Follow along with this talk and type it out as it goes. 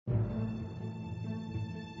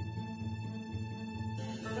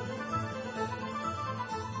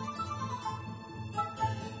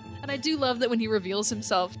And I do love that when he reveals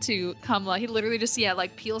himself to Kamala, he literally just,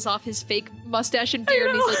 like peels off his fake mustache and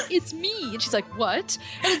beard and he's like, it's me. And she's like, what?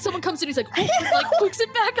 And then someone comes in and he's like, oh, and like puts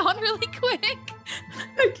it back on really quick.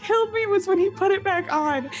 What killed me was when he put it back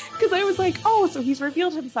on, because I was like, oh, so he's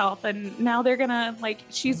revealed himself and now they're gonna, like,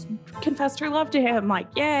 she's confessed her love to him, like,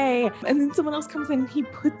 yay. And then someone else comes in and he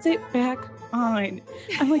puts it back on.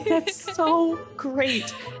 I'm like, that's so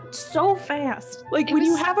great. So fast. Like, when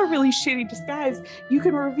you have a really shitty disguise, you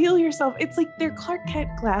can reveal yourself. It's like they're Clark Kent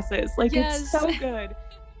glasses. Like, it's so good.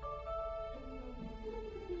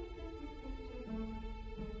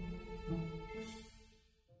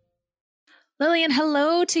 Lillian,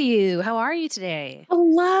 hello to you. How are you today?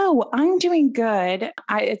 Hello, I'm doing good.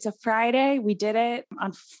 It's a Friday. We did it.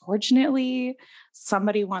 Unfortunately,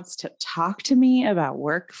 somebody wants to talk to me about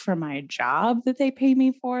work for my job that they pay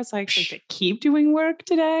me for. So I actually have to keep doing work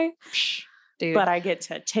today. Dude. But I get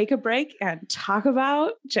to take a break and talk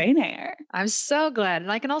about Jane Eyre. I'm so glad.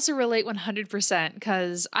 And I can also relate 100%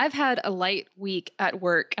 because I've had a light week at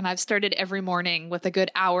work and I've started every morning with a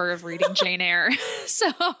good hour of reading Jane Eyre.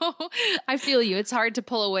 So I feel you. It's hard to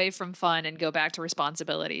pull away from fun and go back to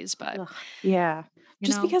responsibilities. But yeah.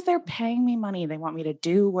 Just because they're paying me money, they want me to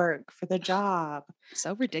do work for the job.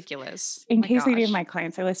 So ridiculous. In case any of my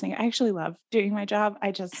clients are listening, I actually love doing my job.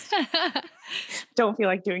 I just don't feel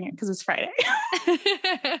like doing it because it's Friday.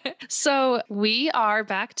 So we are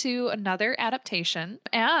back to another adaptation,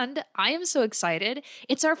 and I am so excited.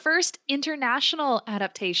 It's our first international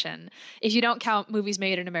adaptation, if you don't count movies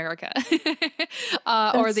made in America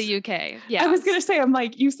or the UK. Yeah, I was going to say, I'm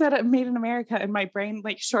like, you said it made in America, and my brain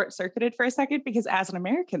like short-circuited for a second because as an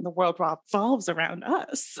American, the world revolves around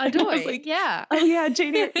us. I was like, yeah. Oh yeah,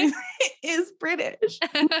 Jane Eyre is British.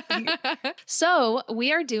 So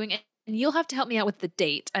we are doing it. And you'll have to help me out with the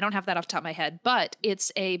date. I don't have that off the top of my head, but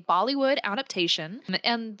it's a Bollywood adaptation.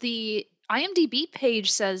 And the IMDb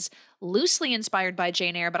page says loosely inspired by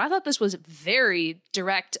Jane Eyre, but I thought this was very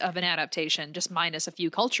direct of an adaptation, just minus a few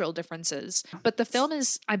cultural differences. But the film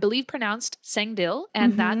is, I believe, pronounced Sangdil,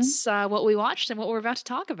 and that's what we watched and what we're about to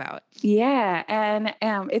talk about. Yeah, and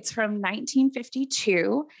it's from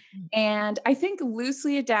 1952, and I think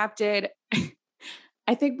loosely adapted.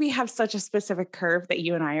 I think we have such a specific curve that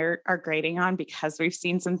you and I are grading on because we've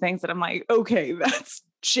seen some things that I'm like, okay, that's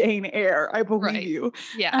Jane Eyre. I believe you.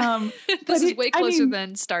 Yeah. This is way closer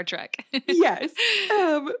than Star Trek. Yes.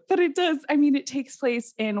 But it does. I mean, it takes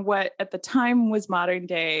place in what at the time was modern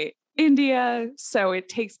day India. So it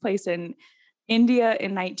takes place in India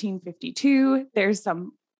in 1952. There's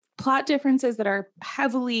some plot differences that are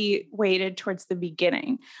heavily weighted towards the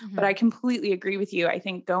beginning, but I completely agree with you. I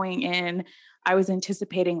think going in, I was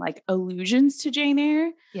anticipating like allusions to Jane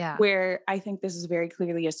Eyre, where I think this is very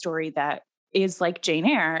clearly a story that is like Jane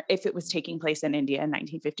Eyre if it was taking place in India in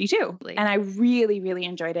 1952. And I really, really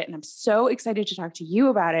enjoyed it. And I'm so excited to talk to you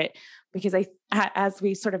about it because as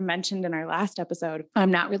we sort of mentioned in our last episode,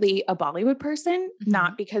 I'm not really a Bollywood person,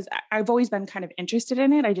 not because I've always been kind of interested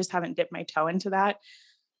in it. I just haven't dipped my toe into that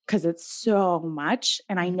because it's so much.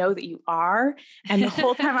 And I know that you are. And the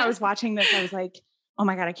whole time I was watching this, I was like, oh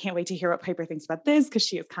my God, I can't wait to hear what Piper thinks about this because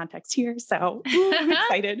she has context here. So I'm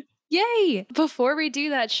excited. Yay. Before we do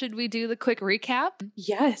that, should we do the quick recap?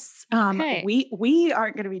 Yes. We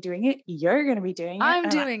aren't going to be doing it. You're going to be doing it. I'm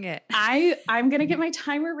doing it. I'm going to get my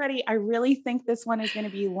timer ready. I really think this one is going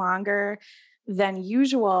to be longer than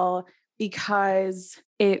usual because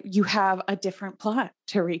you have a different plot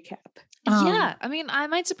to recap. Yeah. I mean, I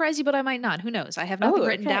might surprise you, but I might not. Who knows? I have nothing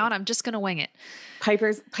written down. I'm just going to wing it.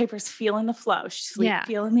 Piper's feeling the flow. She's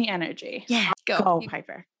feeling the energy. Yeah. Go,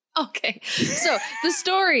 Piper. Okay. So the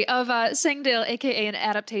story of Sangdil, aka an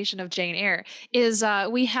adaptation of Jane Eyre, is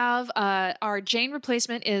we have our Jane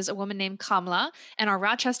replacement is a woman named Kamala, and our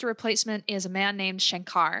Rochester replacement is a man named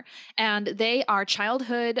Shankar. And they are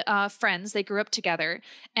childhood friends. They grew up together.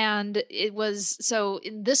 And it was, so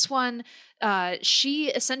in this one, she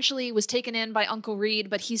essentially was taken in by Uncle Reed,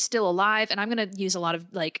 but he's still alive. And I'm going to use a lot of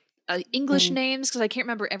like English names because I can't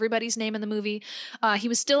remember everybody's name in the movie. He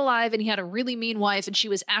was still alive and he had a really mean wife and she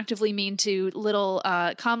was actively mean to little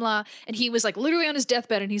Kamala, and he was like literally on his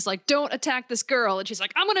deathbed and he's like, don't attack this girl, and she's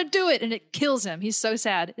like, I'm gonna do it, and it kills him. He's so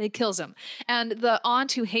sad. It kills him. And the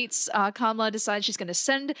aunt who hates Kamala decides she's gonna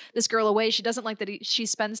send this girl away. She doesn't like that she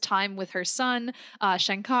spends time with her son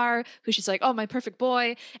Shankar, who she's like, oh, my perfect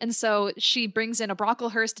boy. And so she brings in a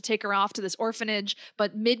Brocklehurst to take her off to this orphanage,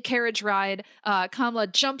 but mid-carriage ride Kamala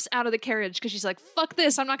jumps out of the carriage because she's like, fuck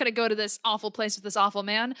this, I'm not going to go to this awful place with this awful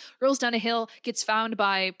man. Rolls down a hill, gets found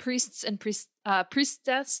by priests and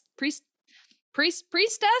priestess? A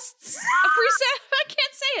priestess? I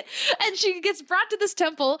can't say it. And she gets brought to this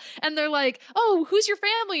temple and they're like, oh, who's your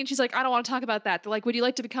family? And she's like, I don't want to talk about that. They're like, would you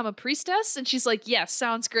like to become a priestess? And she's like, yes,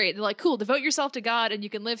 sounds great. And they're like, cool, devote yourself to God and you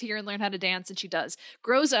can live here and learn how to dance. And she does.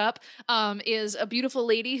 Grows up, is a beautiful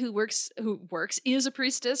lady who is a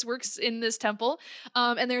priestess, works in this temple.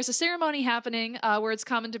 And there's a ceremony happening where it's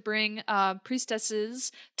common to bring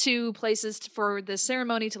priestesses to places for the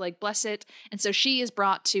ceremony to like bless it. And so she is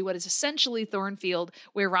brought to what is essentially Thornfield,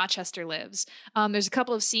 where Rochester lives. There's a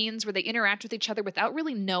couple of scenes where they interact with each other without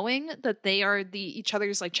really knowing that they are each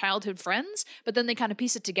other's like childhood friends, but then they kind of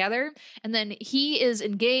piece it together. And then he is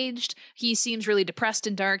engaged. He seems really depressed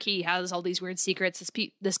and dark. He has all these weird secrets.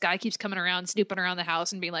 This guy keeps coming around, snooping around the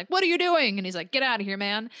house and being like, what are you doing? And he's like, get out of here,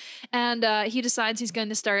 man. And he decides he's going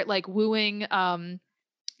to start like wooing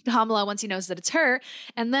Kamala once he knows that it's her.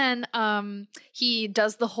 And then he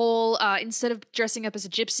does the whole instead of dressing up as a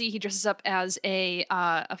gypsy, he dresses up as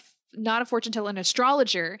not a fortune teller, an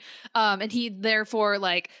astrologer. And he therefore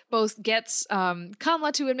like both gets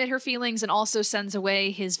Kamala to admit her feelings and also sends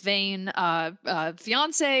away his vain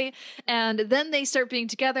fiance. And then they start being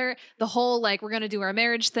together. The whole like, we're going to do our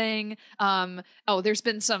marriage thing. There's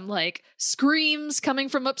been some like screams coming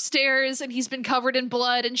from upstairs and he's been covered in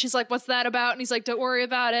blood. And she's like, what's that about? And he's like, don't worry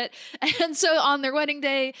about it. And so on their wedding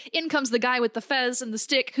day, in comes the guy with the fez and the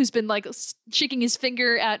stick who's been like shaking his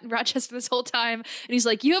finger at Rochester this whole time. And he's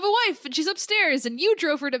like, you have a wife and she's upstairs and you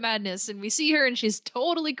drove her to madness. And we see her and she's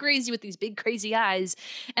totally crazy with these big crazy eyes.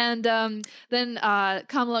 And then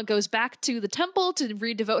Kamala goes back to the temple to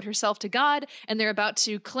redevote herself to God, and they're about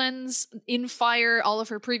to cleanse in fire all of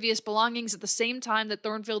her previous belongings at the same time that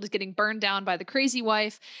Thornfield is getting burned down by the crazy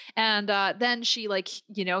wife. And then she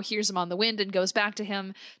hears him on the wind and goes back to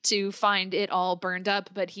him to find it all burned up,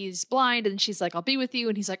 but he's blind. And she's like, I'll be with you.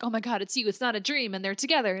 And he's like, oh my God, it's you. It's not a dream. And they're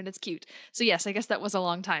together and it's cute. So yes, I guess that was a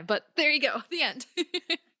long time, but there you go. The end.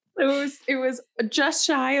 It was just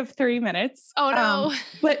shy of 3 minutes. Oh no.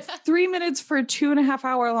 But 3 minutes for a 2.5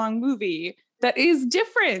 hour long movie that is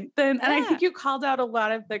different than, and I think you called out a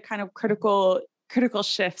lot of the kind of critical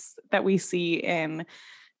shifts that we see in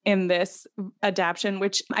this adaptation,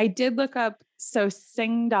 which I did look up. So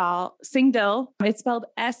Sangdil, it's spelled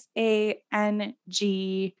Sangdil.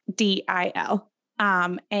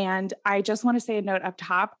 And I just want to say a note up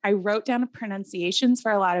top. I wrote down pronunciations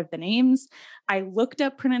for a lot of the names. I looked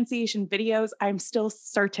up pronunciation videos. I'm still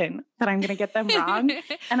certain that I'm going to get them wrong.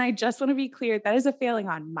 And I just want to be clear, that is a failing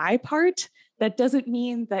on my part. That doesn't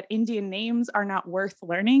mean that Indian names are not worth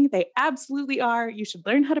learning. They absolutely are. You should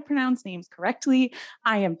learn how to pronounce names correctly.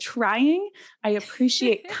 I am trying. I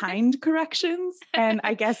appreciate kind corrections. And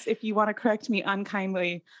I guess if you want to correct me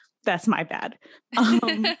unkindly, that's my bad.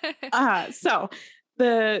 So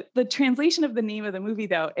the translation of the name of the movie,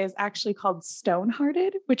 though, is actually called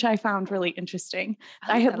Stonehearted, which I found really interesting.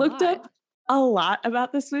 I had looked up a lot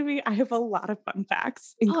about this movie. I have a lot of fun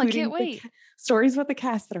facts, including stories about the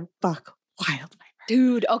cast that are buck wild.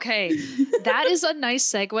 Dude, okay. That is a nice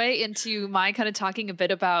segue into my kind of talking a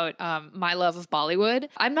bit about my love of Bollywood.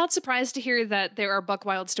 I'm not surprised to hear that there are buck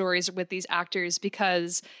wild stories with these actors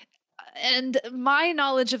because... And my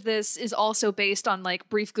knowledge of this is also based on like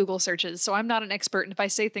brief Google searches. So I'm not an expert. And if I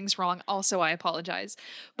say things wrong, also I apologize.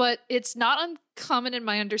 But it's not uncommon in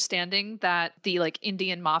my understanding that the like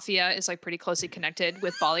Indian mafia is like pretty closely connected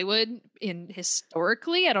with Bollywood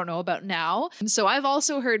historically. I don't know about now. And so I've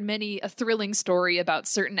also heard a thrilling story about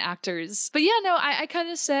certain actors. But yeah, no, I kind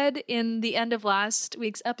of said in the end of last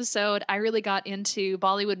week's episode, I really got into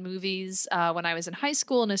Bollywood movies when I was in high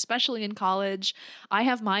school and especially in college. I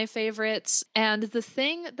have my favorites. And the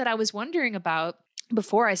thing that I was wondering about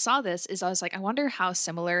before I saw this is I was like, I wonder how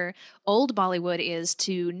similar old Bollywood is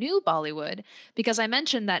to new Bollywood, because I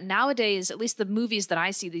mentioned that nowadays, at least the movies that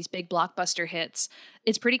I see, these big blockbuster hits,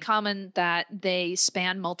 it's pretty common that they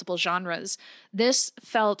span multiple genres. This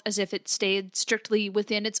felt as if it stayed strictly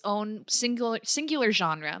within its own singular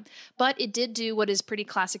genre, but it did do what is pretty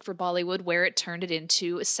classic for Bollywood, where it turned it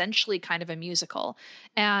into essentially kind of a musical.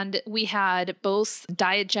 And we had both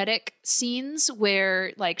diegetic scenes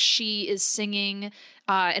where like she is singing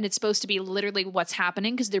and it's supposed to be literally what's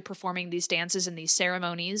happening because they're performing these dances and these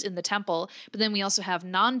ceremonies in the temple. But then we also have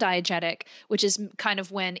non-diegetic, which is kind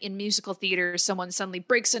of when in musical theater, someone suddenly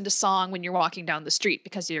breaks into song when you're walking down the street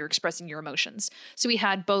because you're expressing your emotions. So we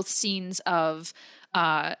had both scenes of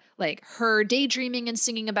like her daydreaming and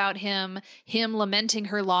singing about him lamenting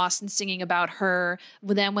her loss and singing about her.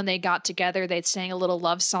 Then when they got together, they'd sang a little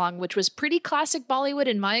love song, which was pretty classic Bollywood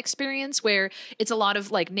in my experience, where it's a lot of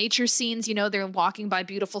like nature scenes, they're walking by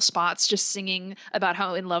beautiful spots, just singing about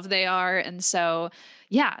how in love they are. And so,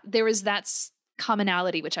 yeah, there was that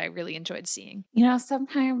commonality, which I really enjoyed seeing. You know,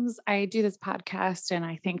 sometimes I do this podcast and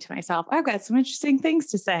I think to myself, I've got some interesting things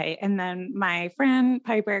to say. And then my friend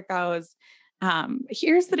Piper goes,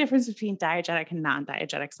 here's the difference between diegetic and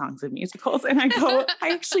non-diegetic songs and musicals. And I go, I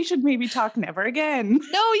actually should maybe talk never again.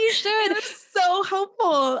 No, you should. It's so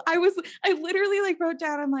helpful. I literally like wrote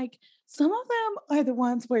down, I'm like, some of them are the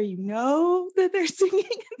ones where you know that they're singing.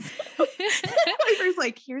 And Piper's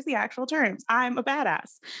like, here's the actual terms. I'm a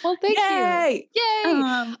badass. Well, thank Yay! you.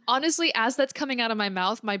 Yay. Honestly, as that's coming out of my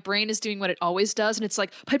mouth, my brain is doing what it always does. And it's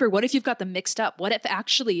like, Piper, what if you've got them mixed up? What if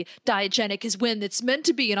actually diegetic is when it's meant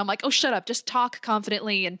to be? And I'm like, oh, shut up. Just talk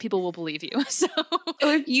confidently and people will believe you. So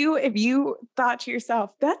if you thought to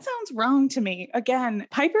yourself, that sounds wrong to me. Again,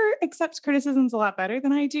 Piper accepts criticisms a lot better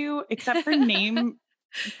than I do, except for name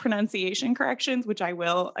pronunciation corrections, which I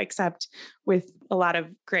will accept with a lot of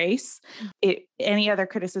grace. Any other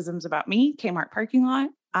criticisms about me, Kmart parking lot,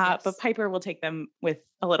 yes. But Piper will take them with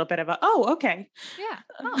a little bit of a, oh, okay. Yeah.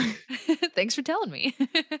 Oh. Thanks for telling me.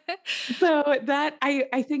 So that,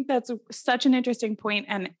 I think that's such an interesting point.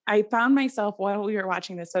 And I found myself while we were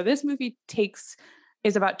watching this. So this movie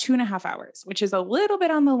is about 2.5 hours, which is a little bit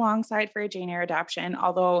on the long side for a Jane Eyre adaptation.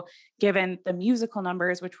 Although given the musical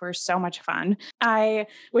numbers, which were so much fun, I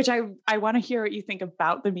want to hear what you think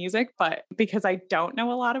about the music, but because I don't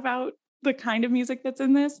know a lot about the kind of music that's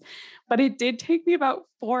in this, but it did take me about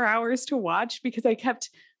 4 hours to watch because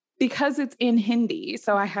because it's in Hindi,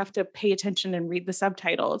 so I have to pay attention and read the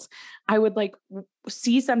subtitles. I would like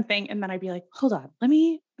see something and then I'd be like, hold on, let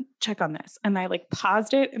me check on this. And I like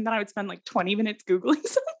paused it and then I would spend like 20 minutes Googling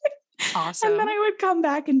something. Awesome. And then I would come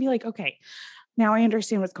back and be like, okay, now I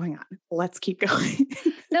understand what's going on. Let's keep going.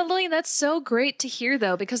 No, Lillian, that's so great to hear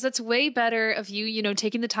though, because that's way better of you,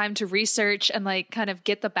 taking the time to research and like kind of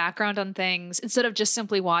get the background on things instead of just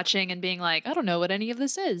simply watching and being like, I don't know what any of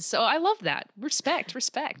this is. So I love that. Respect.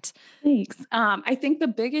 Thanks. I think the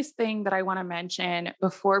biggest thing that I want to mention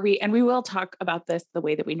before we will talk about this the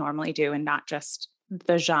way that we normally do and not just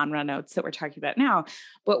the genre notes that we're talking about now.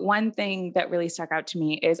 But one thing that really stuck out to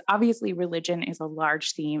me is obviously religion is a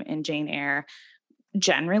large theme in Jane Eyre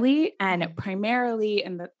generally, and primarily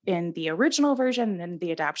in the original version and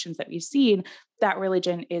the adaptions that we've seen, that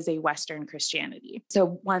religion is a Western Christianity.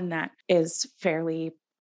 So one that is fairly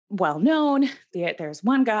well known. There's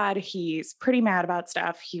one God. He's pretty mad about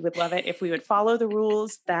stuff. He would love it if we would follow the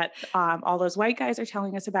rules that all those white guys are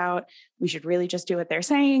telling us about. We should really just do what they're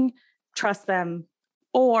saying, trust them.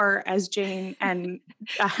 Or as Jane and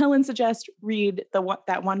Helen suggest, read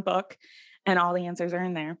that one book and all the answers are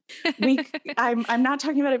in there. I'm not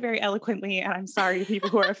talking about it very eloquently, and I'm sorry to people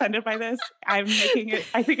who are offended by this. I'm making it,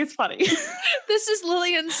 I think it's funny. This is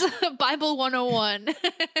Lillian's Bible 101.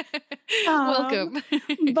 Welcome.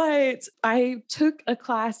 But I took a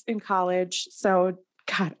class in college, so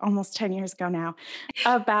God, almost 10 years ago now,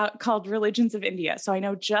 called Religions of India. So I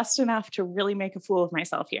know just enough to really make a fool of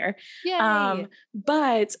myself here. Yay.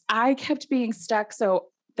 But I kept being stuck. So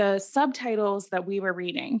the subtitles that we were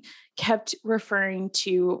reading kept referring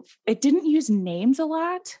to, it didn't use names a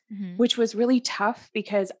lot, which was really tough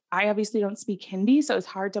because I obviously don't speak Hindi. So it's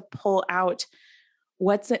hard to pull out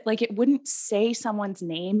what's it like. It wouldn't say someone's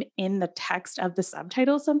name in the text of the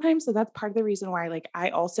subtitles sometimes. So that's part of the reason why I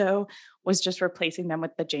also was just replacing them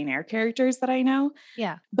with the Jane Eyre characters that I know.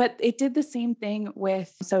 Yeah. But it did the same thing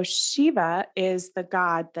so Shiva is the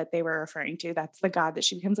god that they were referring to. That's the god that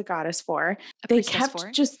she becomes a goddess for. They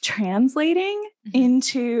kept just translating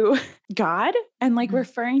into God and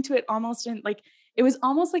referring to it almost in it was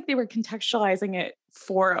almost like they were contextualizing it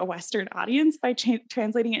for a Western audience by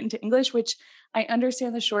translating it into English, which I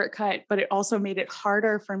understand the shortcut, but it also made it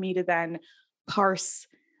harder for me to then parse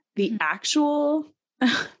the actual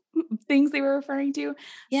things they were referring to.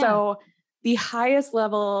 Yeah. So the highest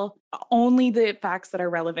level, only the facts that are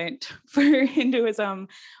relevant for Hinduism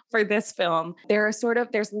for this film. There's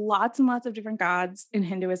lots and lots of different gods in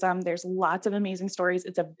Hinduism. There's lots of amazing stories.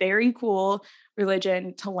 It's a very cool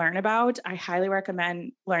religion to learn about. I highly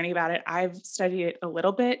recommend learning about it. I've studied it a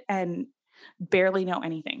little bit and barely know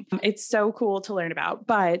anything. It's so cool to learn about,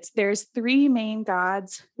 but there's 3 main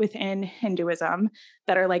gods within Hinduism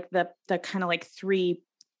that are the kind of 3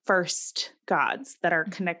 first gods that are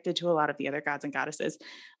connected to a lot of the other gods and goddesses.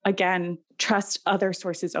 Again, trust other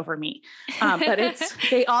sources over me. But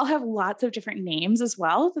they all have lots of different names as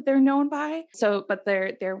well that they're known by. So, but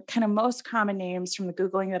their kind of most common names from the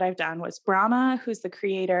Googling that I've done was Brahma, who's the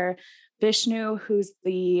creator, Vishnu, who's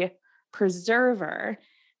the preserver,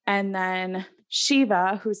 and then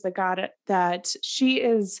Shiva, who's the god that she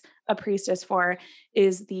is a priestess for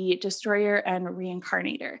is the destroyer and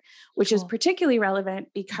reincarnator, which is Cool. particularly relevant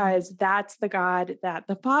because that's the god that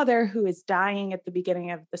the father, who is dying at the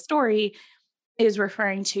beginning of the story, is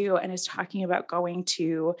referring to and is talking about going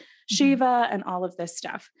to Shiva and all of this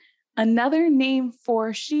stuff. Another name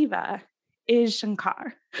for Shiva is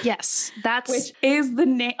Shankar. Yes, which is the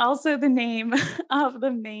name, also the name of the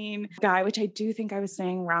main guy, which I do think I was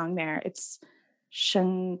saying wrong there. It's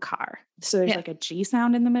Shankar. So there's like a G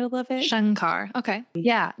sound in the middle of it. Shankar. Okay.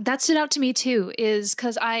 Yeah, that stood out to me too, is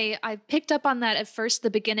because I picked up on that at first, the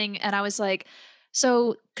beginning, and I was like,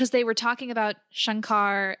 so because they were talking about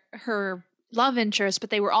Shankar, her love interest, but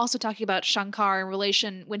they were also talking about Shankar in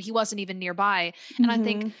relation when he wasn't even nearby. And I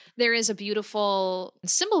think there is a beautiful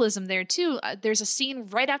symbolism there too. There's a scene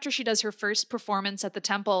right after she does her first performance at the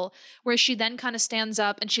temple where she then kind of stands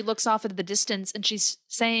up and she looks off at the distance and she's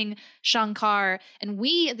saying Shankar. And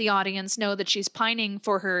we, the audience, know that she's pining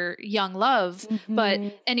for her young love, but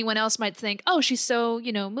anyone else might think, oh, she's so,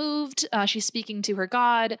 moved. She's speaking to her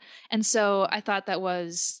God. And so I thought that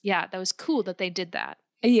was cool that they did that.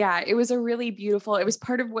 Yeah, it was a really beautiful, it was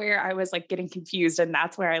part of where I was like getting confused. And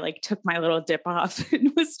that's where I like took my little dip off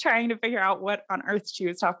and was trying to figure out what on earth she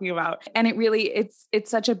was talking about. And it really, it's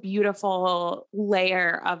such a beautiful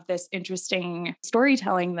layer of this interesting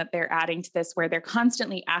storytelling that they're adding to this, where they're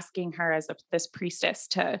constantly asking her as this priestess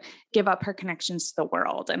to give up her connections to the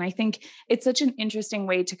world. And I think it's such an interesting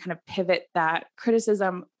way to kind of pivot that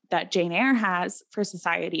criticism that Jane Eyre has for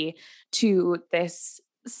society to this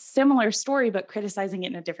similar story, but criticizing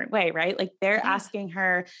it in a different way, right? Like they're asking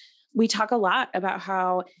her, we talk a lot about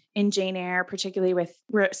how in Jane Eyre, particularly with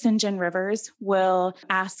St. John Rivers, will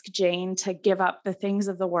ask Jane to give up the things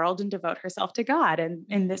of the world and devote herself to God. And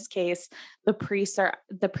in this case, the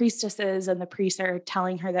priestesses and the priests are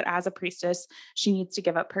telling her that as a priestess, she needs to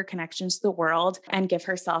give up her connections to the world and give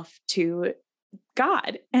herself to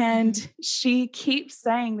God. And they keep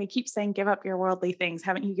saying, give up your worldly things.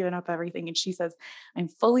 Haven't you given up everything? And she says, I'm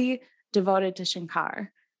fully devoted to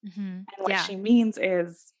Shankar. And what she means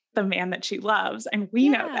is the man that she loves. And we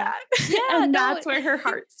know that. And that's where her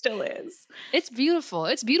heart still is. It's beautiful.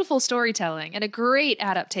 It's beautiful storytelling and a great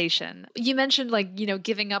adaptation. You mentioned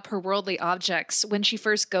giving up her worldly objects. When she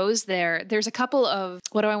first goes there, there's a couple of,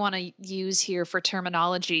 what do I want to use here for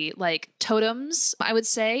terminology? Like totems, I would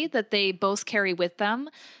say, that they both carry with them.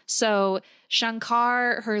 So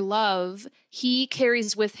Shankar, her love, he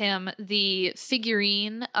carries with him the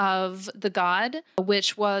figurine of the god,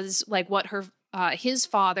 which was like what his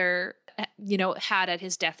father, had at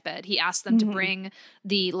his deathbed. He asked them to bring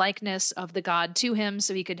the likeness of the god to him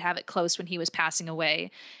so he could have it close when he was passing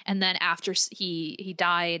away. And then after he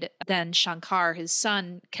died, then Shankar, his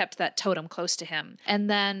son, kept that totem close to him. And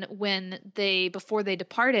then before they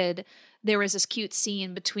departed, there was this cute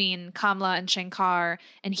scene between Kamla and Shankar,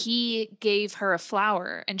 and he gave her a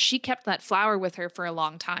flower, and she kept that flower with her for a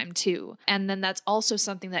long time too. And then that's also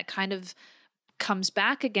something that kind of comes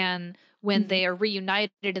back again when they are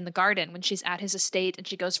reunited in the garden, when she's at his estate and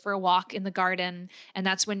she goes for a walk in the garden. And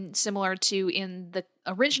that's when, similar to in the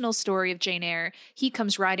original story of Jane Eyre, he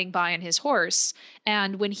comes riding by on his horse.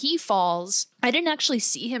 And when he falls, I didn't actually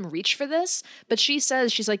see him reach for this, but she's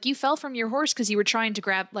like, you fell from your horse because you were trying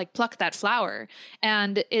to pluck that flower.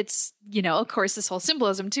 And it's, of course, this whole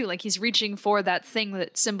symbolism too, like he's reaching for that thing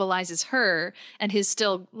that symbolizes her and his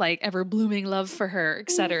still like ever blooming love for her,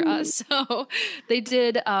 etc. So they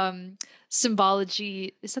did,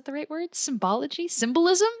 symbology. Is that the right word? Symbology?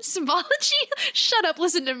 Symbolism? Symbology? Shut up.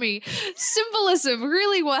 Listen to me. Symbolism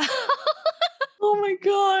really well. Oh my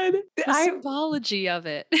God. The symbology of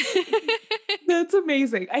it. That's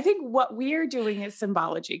amazing. I think what we are doing is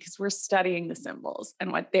symbology because we're studying the symbols,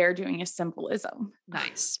 and what they're doing is symbolism.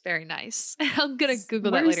 Nice. Very nice. I'm going to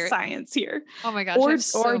Google that later. Science here. Oh my gosh.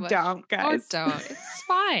 Or don't, guys. Or don't. It's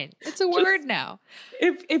fine. It's a word now.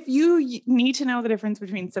 If you need to know the difference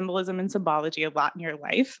between symbolism and symbology a lot in your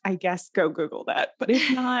life, I guess go Google that. But if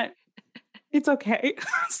not, it's okay.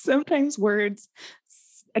 Sometimes words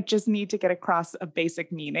just need to get across a basic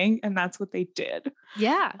meaning, and that's what they did.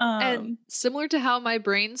 Yeah. And similar to how my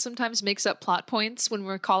brain sometimes makes up plot points when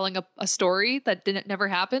we're calling a story that never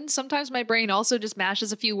happened, sometimes my brain also just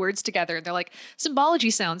mashes a few words together and they're like, symbology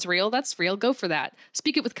sounds real. That's real. Go for that.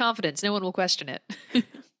 Speak it with confidence. No one will question it.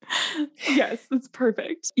 Yes, that's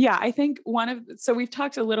perfect. Yeah, I think so we've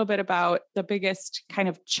talked a little bit about the biggest kind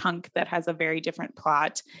of chunk that has a very different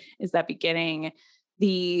plot is that beginning.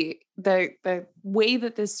 The way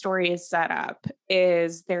that this story is set up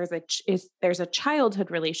is there's a childhood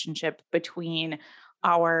relationship between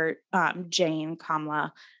our Jane,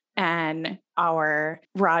 Kamla, and our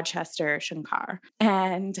Rochester Shankar.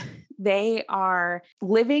 And they are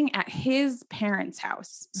living at his parents'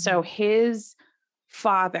 house. Mm-hmm. So his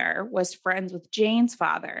father was friends with Jane's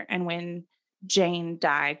father. And when Jane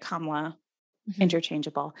died, Kamala,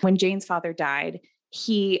 interchangeable. When Jane's father died,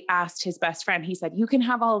 he asked his best friend, he said, you can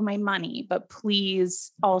have all of my money, but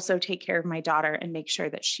please also take care of my daughter and make sure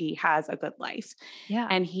that she has a good life. Yeah.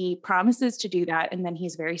 And he promises to do that. And then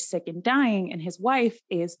he's very sick and dying. And his wife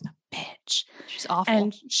is the bitch. She's awful.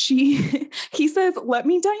 And he says, let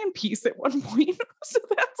me die in peace at one point. So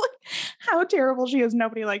that's like how terrible she is.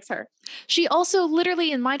 Nobody likes her. She also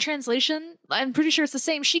literally, in my translation, I'm pretty sure it's the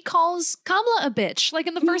same, she calls Kamala a bitch, like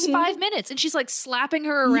in the first 5 minutes, and she's like slapping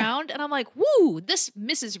her around. Yeah. And I'm like, woo, this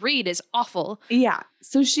Mrs. Reed is awful. Yeah.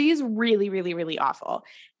 So she's really, really, really awful.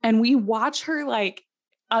 And we watch her, like,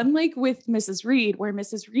 unlike with Mrs. Reed, where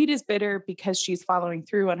Mrs. Reed is bitter because she's following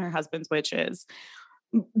through on her husband's wishes,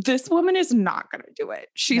 this woman is not going to do it.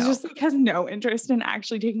 She's just like has no interest in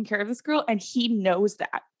actually taking care of this girl. And he knows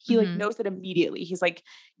that. He like knows it immediately. He's like,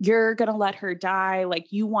 you're going to let her die.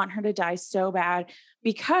 Like you want her to die so bad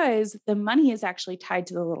because the money is actually tied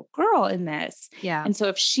to the little girl in this. Yeah. And so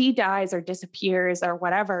if she dies or disappears or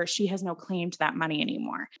whatever, she has no claim to that money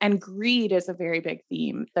anymore. And greed is a very big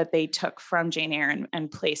theme that they took from Jane Eyre and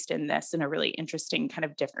placed in this in a really interesting kind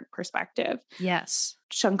of different perspective. Yes.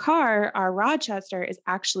 Shankar, our Rochester, is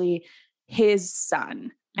actually his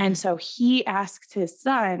son. And so he asks his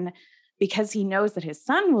son, because he knows that his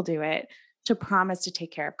son will do it, to promise to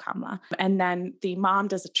take care of Kamala. And then the mom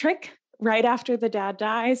does a trick right after the dad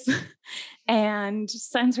dies and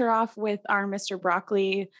sends her off with our Mr.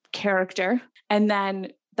 Broccoli character. And then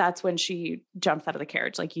that's when she jumps out of the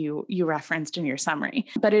carriage, like you referenced in your summary.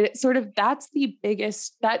 But it sort of, that's the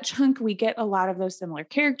biggest, that chunk, we get a lot of those similar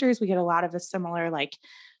characters. We get a lot of the similar, like,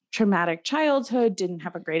 traumatic childhood, didn't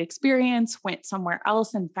have a great experience, went somewhere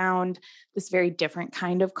else and found this very different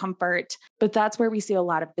kind of comfort. But that's where we see a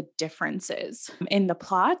lot of the differences in the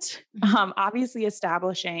plot, obviously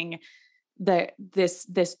establishing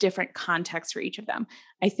this different context for each of them.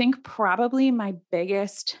 I think probably my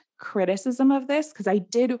biggest criticism of this, because I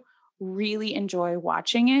did really enjoy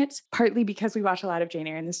watching it, partly because we watch a lot of Jane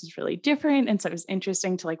Eyre and this is really different. And so it was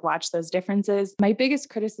interesting to like watch those differences. My biggest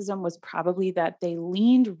criticism was probably that they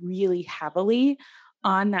leaned really heavily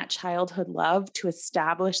on that childhood love to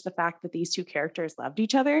establish the fact that these two characters loved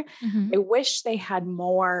each other. I wish they had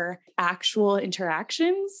more actual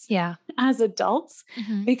interactions as adults,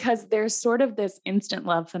 because there's sort of this instant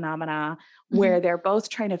love phenomena where they're both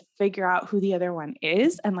trying to figure out who the other one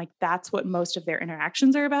is. And like, that's what most of their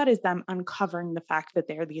interactions are about, is them uncovering the fact that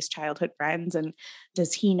they're these childhood friends. And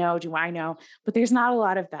does he know? Do I know? But there's not a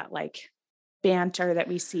lot of that like banter that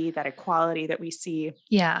we see, that equality that we see.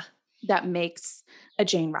 Yeah. That makes a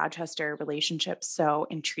Jane Rochester relationship so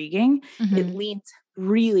intriguing. It leans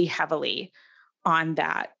really heavily on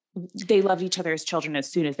that. They love each other as children.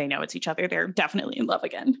 As soon as they know it's each other, they're definitely in love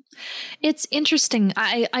again. It's interesting.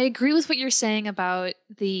 I agree with what you're saying about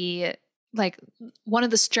the, like, one of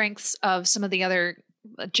the strengths of some of the other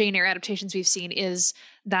Jane Eyre adaptations we've seen is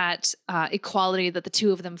that equality that the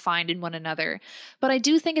two of them find in one another. But I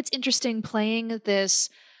do think it's interesting playing this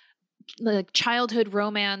like childhood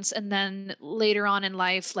romance and then later on in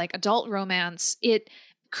life, like adult romance. It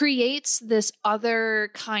creates this other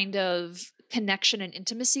kind of connection and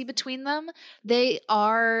intimacy between them. They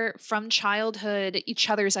are from childhood each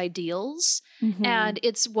other's ideals, and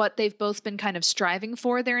it's what they've both been kind of striving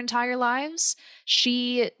for their entire lives.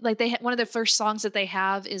 She, like, one of the first songs that they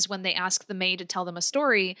have is when they ask the maid to tell them a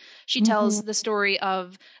story. She tells the story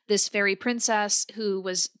of this fairy princess who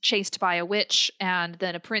was chased by a witch, and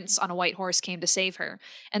then a prince on a white horse came to save her.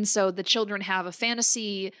 And so the children have a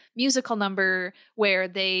fantasy musical number where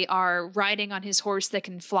they are riding on his horse that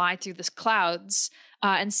can fly through the clouds,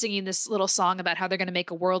 and singing this little song about how they're going to make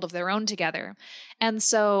a world of their own together. And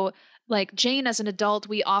so, like, Jane as an adult,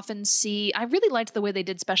 we often see, I really liked the way they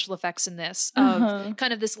did special effects in this, of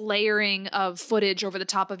kind of this layering of footage over the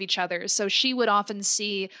top of each other. So she would often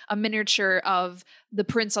see a miniature of the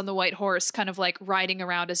prince on the white horse kind of like riding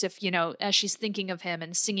around as if, you know, as she's thinking of him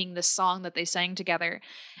and singing this song that they sang together.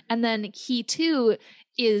 And then he too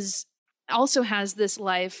also has this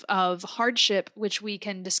life of hardship, which we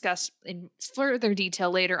can discuss in further detail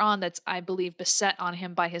later on, that's, I believe, beset on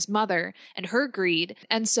him by his mother and her greed.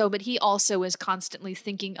 And so, but he also is constantly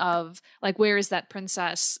thinking of, like, where is that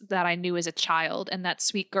princess that I knew as a child and that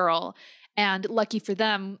sweet girl? And lucky for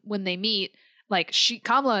them, when they meet, like,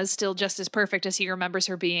 Kamala is still just as perfect as he remembers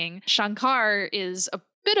her being. Shankar is a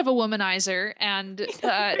bit of a womanizer, and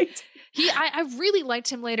right. I really liked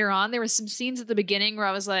him later on. There were some scenes at the beginning where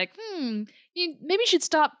I was like, you maybe should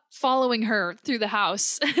stop following her through the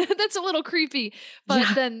house. That's a little creepy. But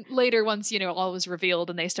then later, once, all was revealed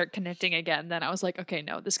and they start connecting again, then I was like, okay,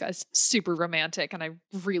 no, this guy's super romantic and I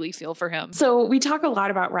really feel for him. So we talk a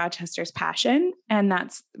lot about Rochester's passion, and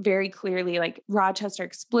that's very clearly like Rochester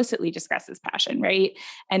explicitly discusses passion, right?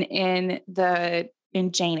 And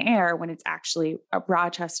in Jane Eyre, when it's actually a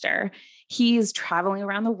Rochester, he's traveling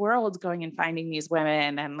around the world going and finding these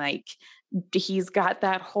women. And like, he's got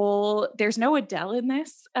that whole, there's no Adele in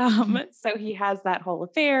this. So he has that whole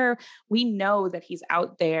affair. We know that he's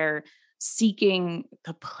out there seeking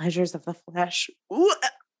the pleasures of the flesh.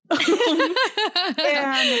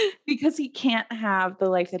 And because he can't have the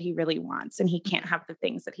life that he really wants, and he can't have the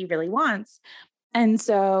things that he really wants. And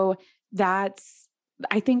so that's,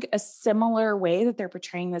 I think, a similar way that they're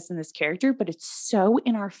portraying this in this character, but it's so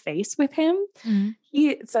in our face with him.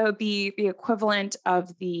 So the equivalent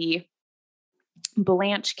of the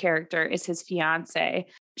Blanche character is his fiance.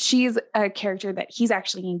 She's a character that he's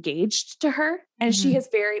actually engaged to her, and she has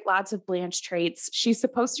lots of Blanche traits. She's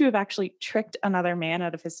supposed to have actually tricked another man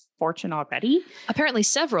out of his fortune already. Apparently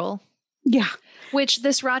several. Yeah. Which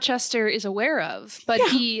this Rochester is aware of, but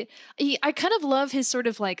I kind of love his sort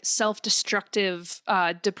of like self-destructive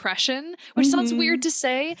depression, which sounds weird to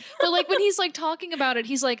say, but like when he's like talking about it,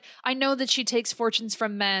 he's like, I know that she takes fortunes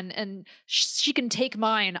from men and she can take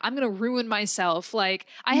mine. I'm going to ruin myself. Like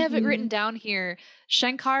I have it written down here.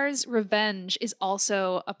 Shankar's revenge is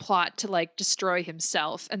also a plot to like destroy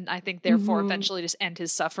himself. And I think therefore eventually just end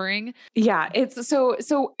his suffering. Yeah.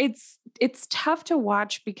 It's tough to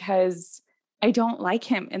watch because I don't like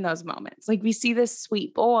him in those moments. Like we see this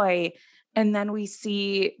sweet boy, and then we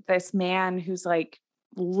see this man who's like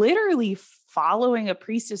literally following a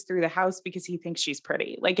priestess through the house because he thinks she's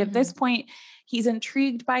pretty. Like at this point, he's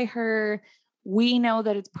intrigued by her. We know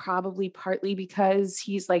that it's probably partly because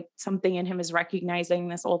he's like something in him is recognizing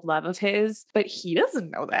this old love of his, but he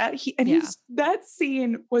doesn't know that. That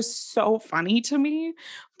scene was so funny to me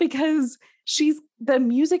because the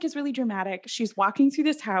music is really dramatic. She's walking through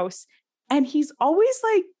this house and he's always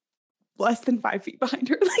like less than 5 feet behind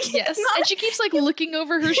her. Like, yes. And she keeps like looking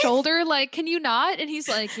over her shoulder, like, can you not? And he's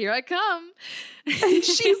like, here I come. And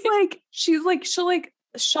she'll like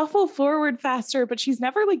shuffle forward faster, but she's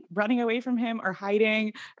never like running away from him or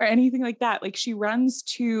hiding or anything like that. Like she runs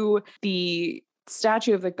to the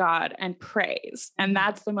statue of the god and prays. And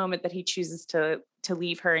that's the moment that he chooses to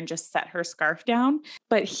leave her and just set her scarf down.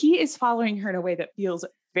 But he is following her in a way that feels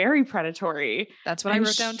very predatory. That's what I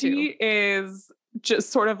wrote down too. She is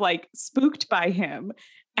just sort of like spooked by him.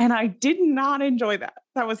 And I did not enjoy that.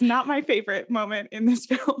 That was not my favorite moment in this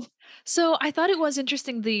film. So I thought it was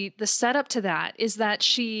interesting. The setup to that is that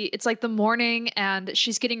it's like the morning and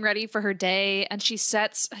she's getting ready for her day, and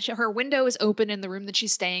her window is open in the room that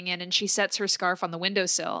she's staying in, and she sets her scarf on the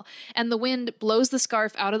windowsill, and the wind blows the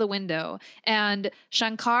scarf out of the window, and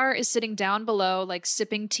Shankar is sitting down below, like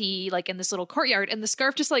sipping tea, like in this little courtyard, and the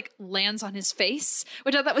scarf just like lands on his face,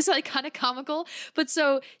 which I thought was like kind of comical. But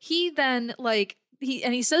so he then like,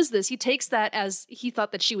 he says this, he takes that as he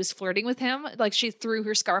thought that she was flirting with him. Like she threw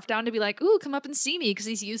her scarf down to be like, ooh, come up and see me. Because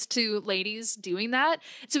he's used to ladies doing that.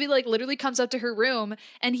 So he like literally comes up to her room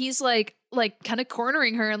and he's like kind of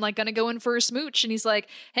cornering her and like gonna go in for a smooch. And he's like,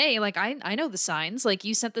 hey, like I know the signs. Like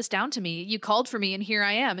you sent this down to me. You called for me and here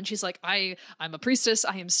I am. And she's like, I'm a priestess.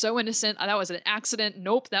 I am so innocent. That was an accident.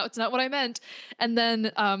 Nope, that's not what I meant. And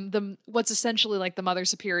then what's essentially like the mother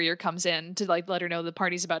superior comes in to like let her know the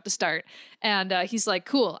party's about to start. And he's like,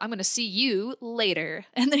 cool, I'm gonna see you later.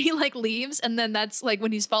 And then he like leaves. And then that's like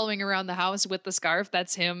when he's following around the house with the scarf,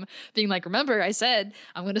 that's him being like, remember, I said,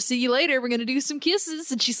 I'm gonna see you later. We're gonna do some kisses.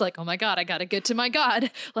 And she's like, oh my God, I gotta get to my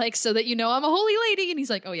God, like, so that I'm a holy lady. And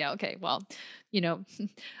he's like, oh yeah, okay, well,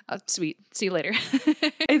 sweet, see you later.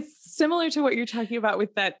 It's similar to what you're talking about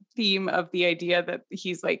with that theme of the idea that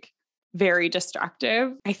he's like very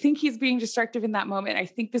destructive. I think he's being destructive in that moment. I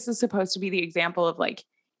think this is supposed to be the example of like,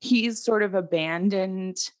 he's sort of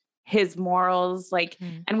abandoned his morals, like,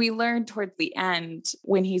 and we learn towards the end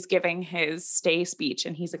when he's giving his stay speech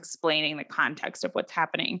and he's explaining the context of what's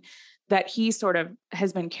happening, that he sort of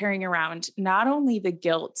has been carrying around not only the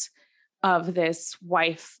guilt of this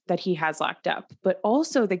wife that he has locked up, but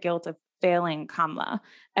also the guilt of failing Kamla.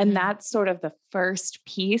 And that's sort of the first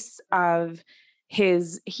piece of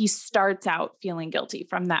he starts out feeling guilty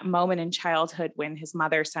from that moment in childhood when his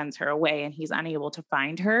mother sends her away and he's unable to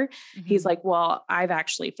find her. He's like, well, I've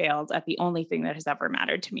actually failed at the only thing that has ever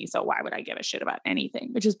mattered to me. So why would I give a shit about anything?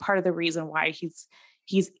 Which is part of the reason why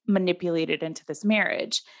he's manipulated into this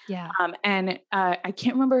marriage. Yeah. I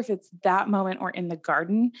can't remember if it's that moment or in the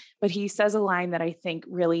garden, but he says a line that I think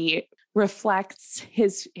really reflects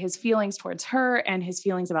his feelings towards her and his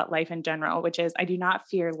feelings about life in general, which is, I do not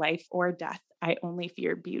fear life or death. I only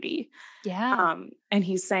fear beauty. Yeah. And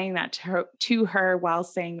he's saying that to her while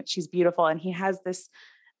saying that she's beautiful. And he has this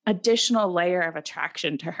additional layer of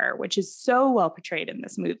attraction to her, which is so well portrayed in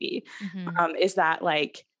this movie. Is that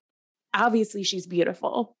like, obviously she's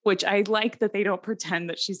beautiful, which I like that they don't pretend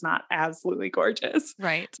that she's not absolutely gorgeous.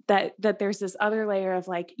 Right. That there's this other layer of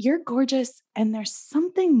like, you're gorgeous and there's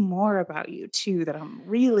something more about you too that I'm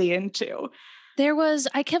really into.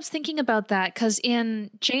 I kept thinking about that because in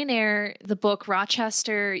Jane Eyre, the book,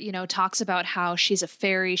 Rochester, talks about how she's a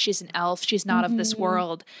fairy, she's an elf, she's not of this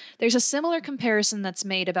world. There's a similar comparison that's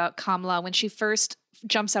made about Kamla when she first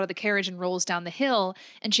jumps out of the carriage and rolls down the hill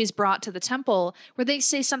and she's brought to the temple, where they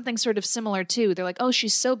say something sort of similar too. They're like, oh,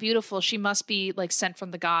 she's so beautiful. She must be like sent from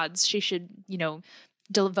the gods. She should,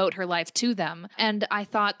 devote her life to them. And I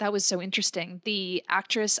thought that was so interesting. The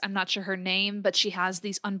actress, I'm not sure her name, but she has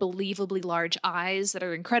these unbelievably large eyes that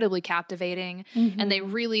are incredibly captivating. And they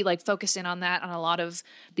really like focus in on that on a lot of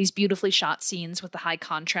these beautifully shot scenes with the high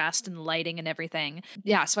contrast and the lighting and everything.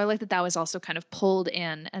 Yeah. So I like that was also kind of pulled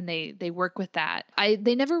in and they work with that.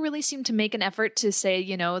 They never really seem to make an effort to say,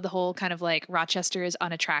 the whole kind of like Rochester is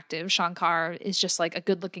unattractive. Shankar is just like a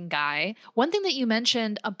good looking guy. One thing that you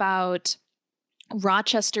mentioned about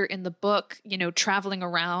Rochester in the book, traveling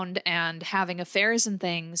around and having affairs and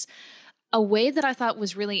things, a way that I thought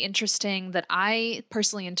was really interesting that I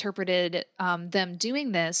personally interpreted them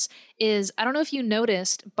doing this is, I don't know if you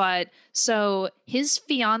noticed, but so his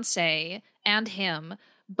fiance and him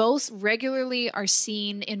both regularly are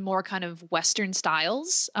seen in more kind of Western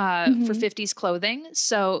styles for 50s clothing.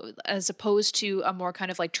 So as opposed to a more kind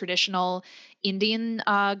of like traditional Indian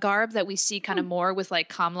garb that we see kind of more with like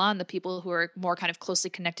Kamla and the people who are more kind of closely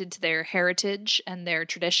connected to their heritage and their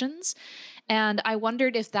traditions. And I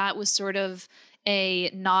wondered if that was sort of a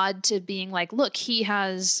nod to being like, look, he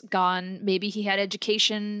has gone, maybe he had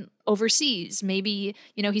education overseas. Maybe,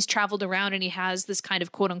 he's traveled around and he has this kind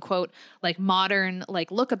of quote unquote, like modern,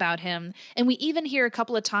 like look about him. And we even hear a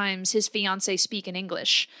couple of times his fiance speak in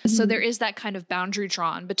English. So there is that kind of boundary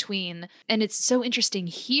drawn between, and it's so interesting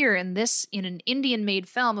here in an Indian made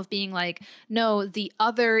film of being like, no, the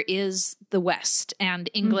other is the West and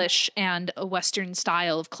English and a Western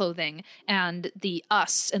style of clothing. And the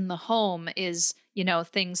us and the home is,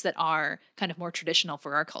 things that are kind of more traditional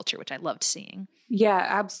for our culture, which I loved seeing. Yeah,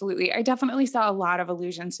 absolutely. I definitely saw a lot of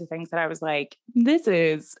allusions to things that I was like, this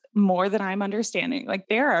is more than I'm understanding. Like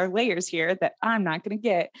there are layers here that I'm not going to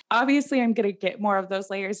get. Obviously, I'm going to get more of those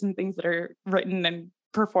layers and things that are written and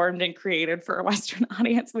performed and created for a Western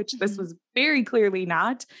audience, which this was very clearly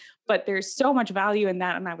not. But there's so much value in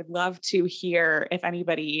that. And I would love to hear if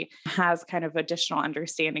anybody has kind of additional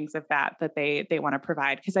understandings of that they want to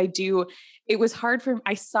provide. Because it was hard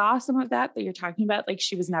I saw some of that you're talking about. Like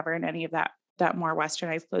she was never in any of that more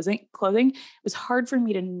westernized clothing. It was hard for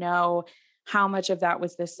me to know how much of that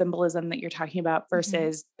was the symbolism that you're talking about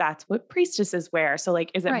versus that's what priestesses wear. So like,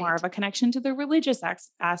 is it more of a connection to the religious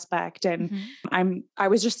aspect? And I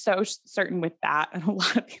was just so certain with that. And a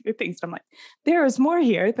lot of the other things, I'm like, there is more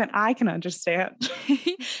here than I can understand.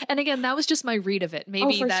 And again, that was just my read of it.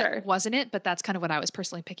 Maybe wasn't it, but that's kind of what I was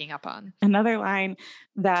personally picking up on. Another line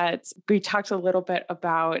that we talked a little bit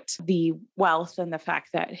about the wealth and the fact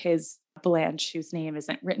that his Blanche, whose name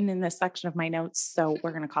isn't written in this section of my notes, so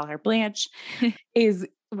we're going to call her Blanche, is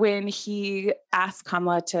when he asks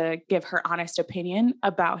Kamla to give her honest opinion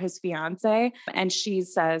about his fiance. And she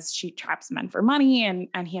says she traps men for money.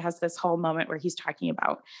 And he has this whole moment where he's talking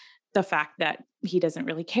about the fact that he doesn't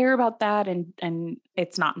really care about that and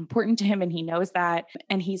it's not important to him and he knows that.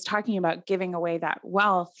 And he's talking about giving away that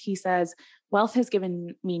wealth. He says, wealth has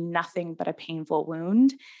given me nothing but a painful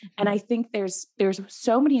wound. And I think there's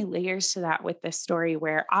so many layers to that with this story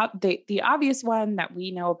where the obvious one that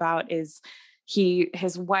we know about is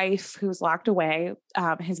his wife who's locked away,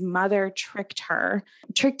 his mother tricked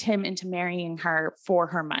him into marrying her for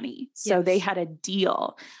her money. So they had a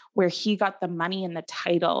deal where he got the money and the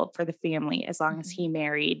title for the family as long as he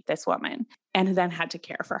married this woman and then had to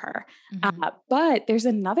care for her. But there's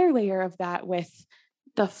another layer of that with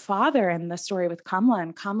the father in the story with Kamla,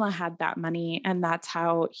 and Kamla had that money and that's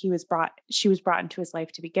how she was brought into his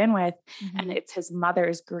life to begin with. And it's his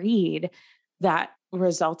mother's greed that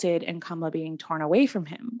resulted in Kamla being torn away from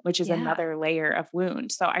him, which is another layer of wound.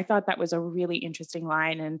 So I thought that was a really interesting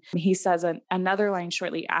line. And he says another line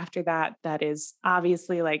shortly after that is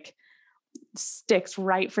obviously like sticks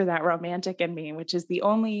right for that romantic in me, which is the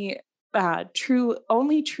only true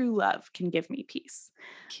love can give me peace.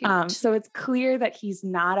 Cute. So it's clear that he's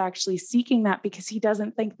not actually seeking that because he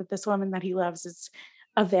doesn't think that this woman that he loves is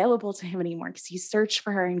available to him anymore, because he searched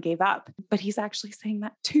for her and gave up. But he's actually saying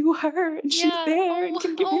that to her, and she's there and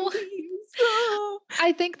can give him peace.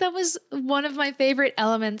 I think that was one of my favorite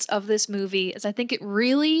elements of this movie, is I think it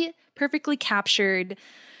really perfectly captured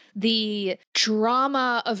the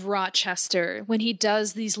drama of Rochester when he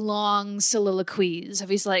does these long soliloquies of,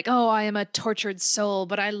 he's like, oh, I am a tortured soul,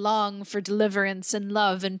 but I long for deliverance and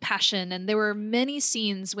love and passion. And there were many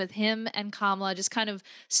scenes with him and Kamala just kind of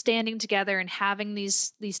standing together and having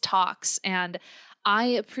these talks. And I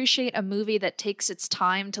appreciate a movie that takes its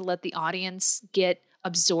time to let the audience get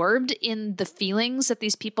absorbed in the feelings that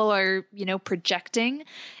these people are, projecting.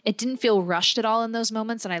 It didn't feel rushed at all in those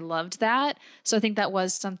moments, and I loved that. So I think that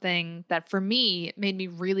was something that for me made me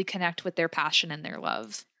really connect with their passion and their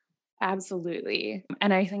love. Absolutely.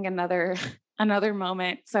 And I think another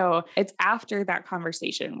moment, so it's after that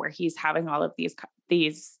conversation where he's having all of these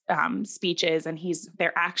speeches, and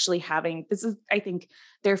they're actually having, this is, I think,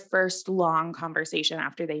 their first long conversation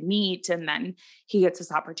after they meet. And then he gets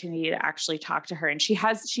this opportunity to actually talk to her, and she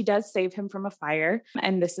does save him from a fire.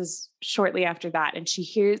 And this is shortly after that. And he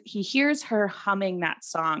hears her humming that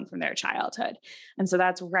song from their childhood. And so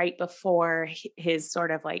that's right before his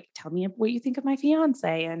sort of like, tell me what you think of my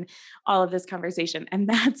fiance and all of this conversation. And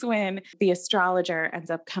that's when the astrologer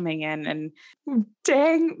ends up coming in, and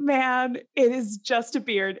dang man, it is just a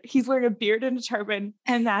beard. He's wearing a beard and a turban,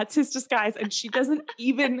 and that's his disguise. And she doesn't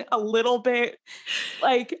even a little bit,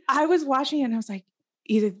 like, I was watching it and I was like,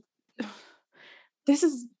 either this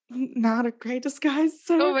is not a great disguise,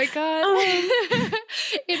 sir. Oh my God.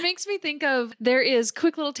 It makes me think of, there is,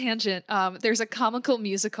 quick little tangent, there's a comical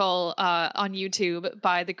musical on YouTube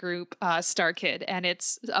by the group Star Kid, and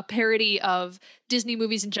it's a parody of Disney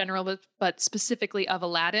movies in general, but specifically of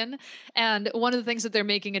Aladdin. And one of the things that they're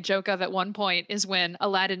making a joke of at one point is when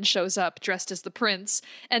Aladdin shows up dressed as the prince,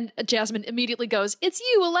 and Jasmine immediately goes, "It's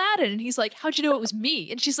you, Aladdin." And he's like, "How'd you know it was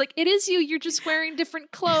me?" And she's like, "It is you. You're just wearing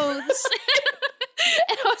different clothes."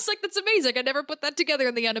 And I was like, that's amazing. I never put that together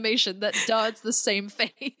in the animation. That it's the same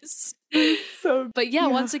face. But yeah,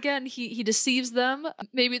 once again, he deceives them.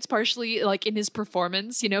 Maybe it's partially like in his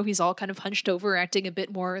performance, he's all kind of hunched over, acting a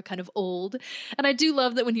bit more kind of old. And I do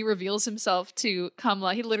love that when he reveals himself to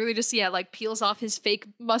Kamala, he literally just, peels off his fake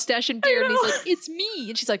mustache and beard, and he's like, "It's me."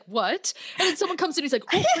 And she's like, "What?" And then someone comes in, he's like,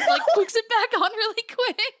 "Oh," and like hooks it back on really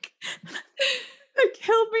quick. That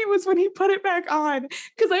killed me was when he put it back on,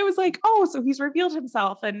 because I was like, oh, so he's revealed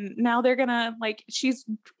himself, and now they're gonna, like, she's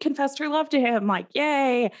confessed her love to him, like,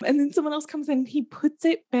 yay. And then someone else comes in, he puts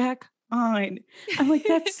it back on. I'm like,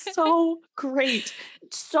 that's so great.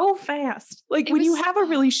 So fast. Like, when you have a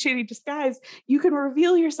really shitty disguise, you can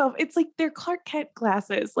reveal yourself. It's like they're Clark Kent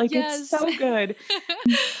glasses. Like, It's so good.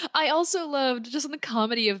 I also loved just in the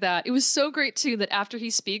comedy of that. It was so great too that after he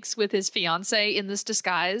speaks with his fiance in this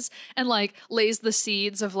disguise and like lays the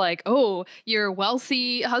seeds of like, oh, your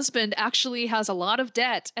wealthy husband actually has a lot of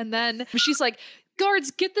debt. And then she's like,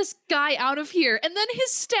 "Guards, get this guy out of here." And then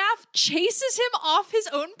his staff chases him off his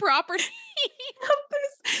own property.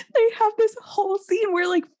 They have this whole scene where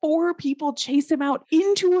like 4 people chase him out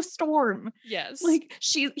into a storm. Yes. Like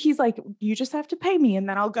he's like, "You just have to pay me and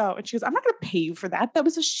then I'll go." And she goes, "I'm not going to pay you for that. That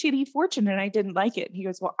was a shitty fortune and I didn't like it." And he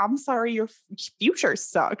goes, "Well, I'm sorry, your future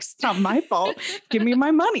sucks. It's not my fault. Give me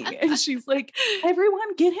my money." And she's like,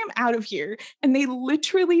 "Everyone get him out of here." And they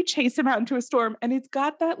literally chase him out into a storm. And it's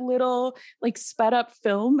got that little like sped up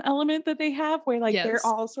film element that they have where like they're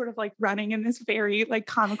all sort of like running in this very like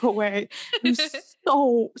comical way. It's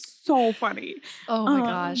so funny. Oh my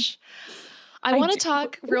gosh. I want to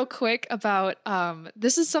talk real quick about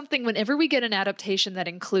this is something whenever we get an adaptation that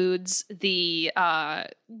includes the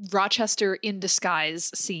Rochester in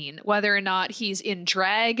disguise scene, whether or not he's in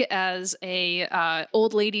drag as a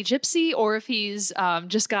old lady gypsy or if he's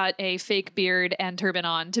just got a fake beard and turban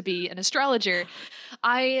on to be an astrologer.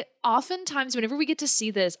 I oftentimes, whenever we get to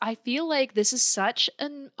see this, I feel like this is such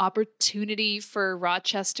an opportunity for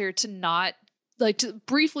Rochester to not to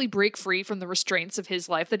briefly break free from the restraints of his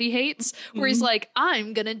life that he hates, where he's like,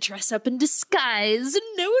 "I'm gonna dress up in disguise and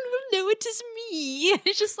no one will know it is me."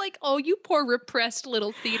 It's just like, oh, you poor repressed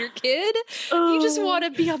little theater kid. You just want to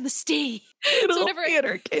be on the stage. Little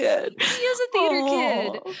theater kid. He is a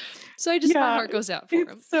theater kid. So my heart goes out for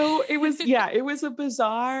him. So it was, it was a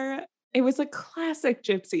bizarre It was a classic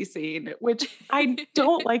gypsy scene, which I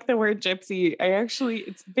don't like the word gypsy.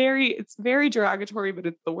 It's very derogatory, but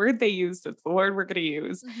it's the word they used. It's the word we're going to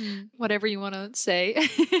use. Whatever you want to say.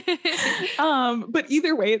 But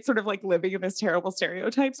either way, it's sort of like living in this terrible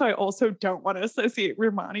stereotype. So I also don't want to associate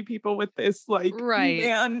Romani people with this like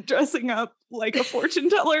man dressing up like a fortune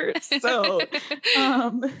teller. So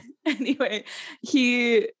anyway,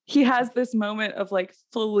 he has this moment of like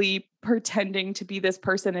fully pretending to be this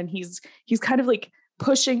person, and he's kind of like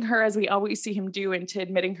pushing her, as we always see him do, into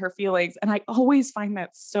admitting her feelings. And I always find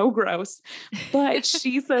that so gross. But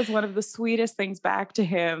she says one of the sweetest things back to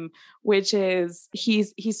him, which is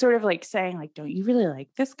he's sort of like saying like, don't you really like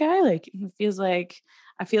this guy? Like,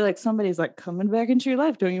 I feel like somebody's like coming back into your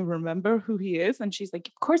life. Don't you remember who he is? And she's like,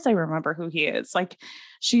 of course I remember who he is. Like,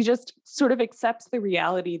 she just sort of accepts the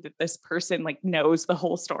reality that this person like knows the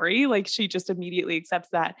whole story. Like, she just immediately accepts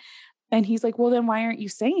that. And he's like, well, then why aren't you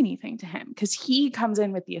saying anything to him? Because he comes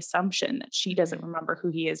in with the assumption that she doesn't remember who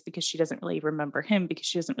he is because she doesn't really remember him because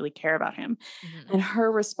she doesn't really care about him. And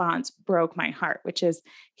her response broke my heart, which is,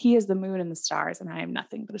 he is the moon and the stars, and I am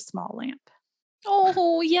nothing but a small lamp.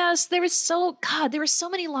 Oh, yes. There were so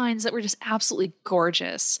many lines that were just absolutely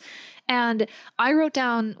gorgeous. And I wrote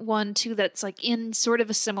down one too that's like in sort of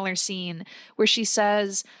a similar scene where she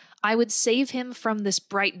says, I would save him from this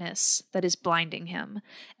brightness that is blinding him.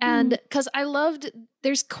 And because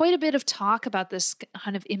there's quite a bit of talk about this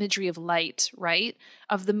kind of imagery of light, right?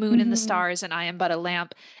 Of the moon and the stars, and I am but a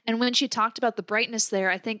lamp. And when she talked about the brightness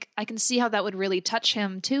there, I think I can see how that would really touch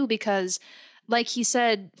him too, because like he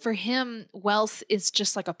said, for him, wealth is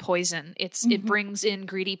just like a poison. It brings in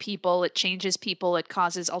greedy people, it changes people, it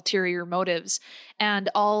causes ulterior motives. And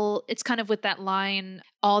it's kind of with that line,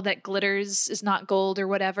 all that glitters is not gold or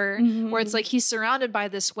whatever, where it's like he's surrounded by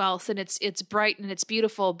this wealth and it's bright and it's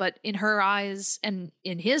beautiful, but in her eyes and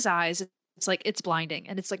in his eyes, it's like it's blinding.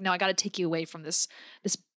 And it's like, no, I got to take you away from this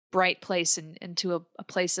bright place and into a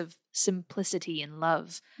place of simplicity and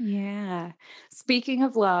love. Yeah. Speaking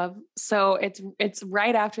of love, so it's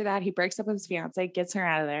right after that he breaks up with his fiance, gets her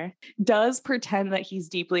out of there, does pretend that he's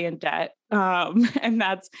deeply in debt. And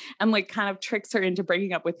like kind of tricks her into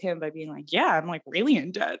breaking up with him by being like, yeah, I'm like really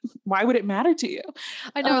in debt. Why would it matter to you?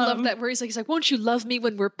 I know. I love that where he's like, won't you love me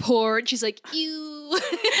when we're poor? And she's like, ew.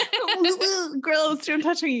 Gross, don't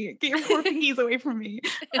touch me. Get your poor pinkies away from me.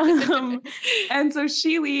 And so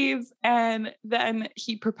she leaves, and then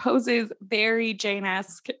he proposes very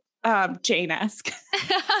Jane-esque. Jane-esque.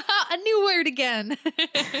 A new word again.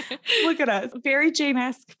 Look at us. Very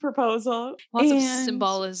Jane-esque proposal. Lots of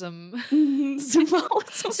symbolism.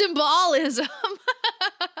 Symbolism. Symbolism.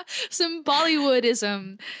 Some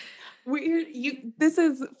Bollywoodism. This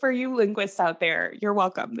is for you linguists out there. You're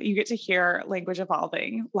welcome that you get to hear language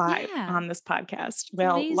evolving live on this podcast.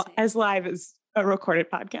 Well, as live as a recorded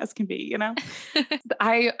podcast can be, you know.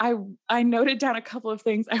 I noted down a couple of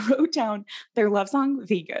things. I wrote down their love song,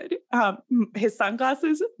 "Be Good." His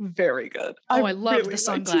sunglasses, very good. Oh, I love the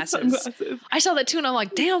sunglasses. I saw that too, and I'm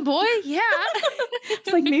like, damn boy, yeah.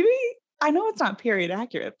 It's like, maybe, I know it's not period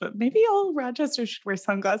accurate, but maybe all Rochester should wear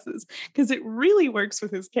sunglasses because it really works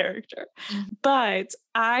with his character. But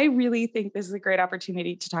I really think this is a great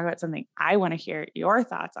opportunity to talk about something I want to hear your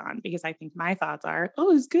thoughts on, because I think my thoughts are,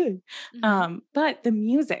 oh, it's good. But the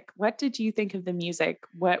music, what did you think of the music?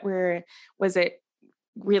 Was it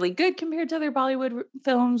really good compared to other Bollywood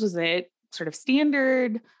films? Was it sort of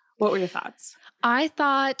standard? What were your thoughts? I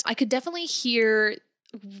thought I could definitely hear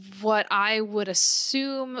what I would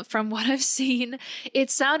assume from what I've seen.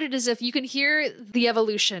 It sounded as if you can hear the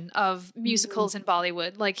evolution of musicals in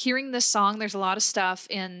Bollywood. Like hearing this song, there's a lot of stuff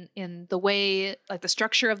in the way, like the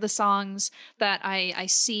structure of the songs that I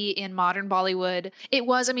see in modern Bollywood. It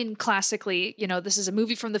was, I mean, classically, you know, this is a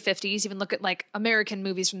movie from the 50s. Even look at like American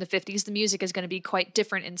movies from the 50s. The music is going to be quite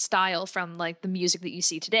different in style from like the music that you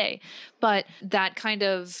see today. But that kind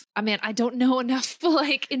of, I mean, I don't know enough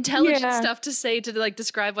like intelligent stuff to say to like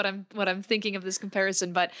describe what I'm thinking of this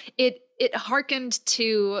comparison, but it harkened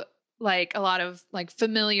to like a lot of like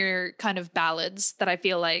familiar kind of ballads that I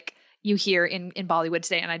feel like you hear in Bollywood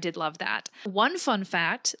today, and I did love that. One fun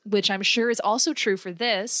fact, which I'm sure is also true for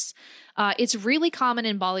this, it's really common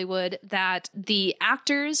in Bollywood that the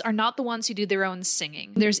actors are not the ones who do their own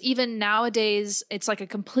singing. There's even nowadays, it's like a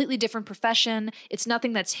completely different profession. It's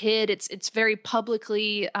nothing that's hid. It's very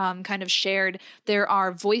publicly kind of shared. There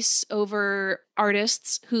are voiceover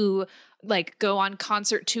artists who like go on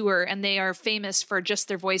concert tour and they are famous for just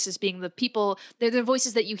their voices being they're the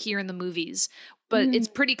voices that you hear in the movies. But it's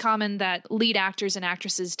pretty common that lead actors and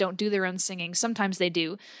actresses don't do their own singing. Sometimes they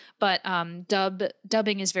do, but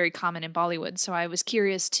dubbing is very common in Bollywood. So I was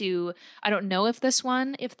curious I don't know if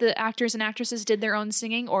if the actors and actresses did their own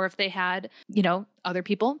singing or if they had, other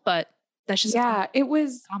people, but that's just it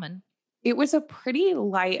was common. It was a pretty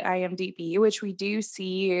light IMDb, which we do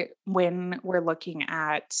see when we're looking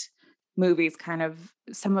at movies, kind of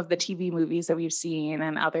some of the TV movies that we've seen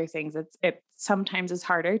and other things. It sometimes is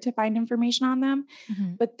harder to find information on them,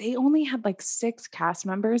 but they only had like 6 cast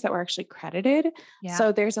members that were actually credited. Yeah.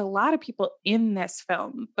 So there's a lot of people in this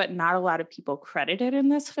film, but not a lot of people credited in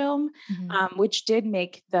this film, which did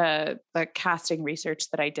make the casting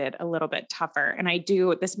research that I did a little bit tougher. And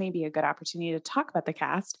this may be a good opportunity to talk about the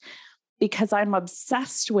cast, because I'm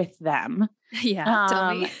obsessed with them. Yeah,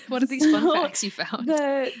 tell me. What are these fun facts you found?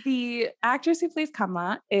 The actress who plays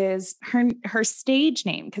Kamla is her stage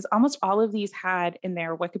name, because almost all of these had in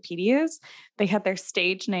their Wikipedias, they had their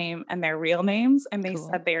stage name and their real names, and they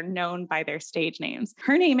said they are known by their stage names.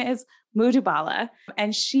 Her name is Mudubala,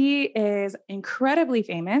 and she is incredibly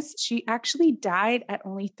famous. She actually died at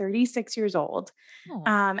only 36 years old.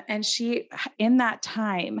 And she, in that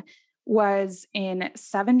time, was in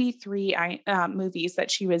 73 movies that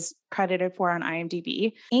she was credited for on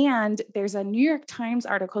IMDb. And there's a New York Times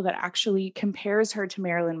article that actually compares her to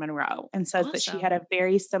Marilyn Monroe and says that she had a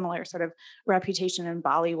very similar sort of reputation in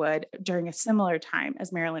Bollywood during a similar time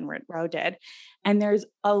as Marilyn Monroe did. And there's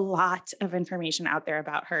a lot of information out there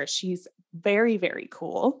about her. She's very, very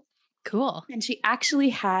cool. Cool. And she actually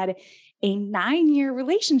had a 9-year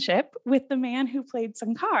relationship with the man who played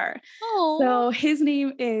Sankar. Oh. So his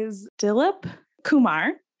name is Dilip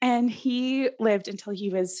Kumar, and he lived until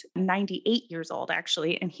he was 98 years old,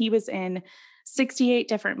 actually. And he was in 68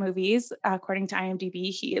 different movies. According to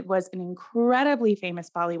IMDb, he was an incredibly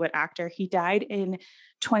famous Bollywood actor. He died in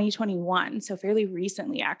 2021, so fairly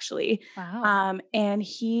recently, actually. Wow. And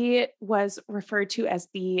he was referred to as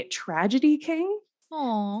the tragedy king.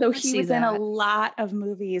 Oh, so he was in a lot of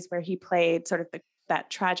movies where he played sort of that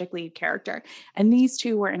tragic lead character. And these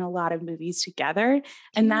two were in a lot of movies together. Cute.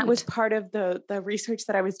 And that was part of the research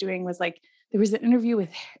that I was doing, was like, there was an interview with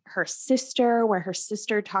her sister where her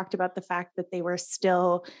sister talked about the fact that they were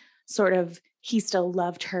still he still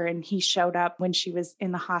loved her. And he showed up when she was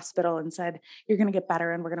in the hospital and said, "You're going to get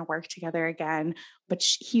better and we're going to work together again." But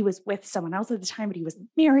he was with someone else at the time, but he wasn't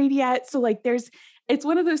married yet. So like, it's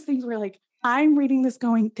one of those things where like, I'm reading this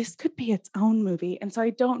going, this could be its own movie. And so I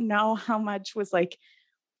don't know how much was like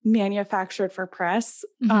manufactured for press,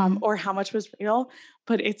 or how much was real,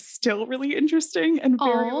 but it's still really interesting and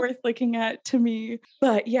very worth looking at to me.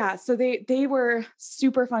 But yeah, so they were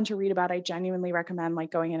super fun to read about. I genuinely recommend like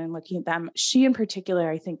going in and looking at them. She in particular,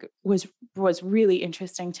 I think was really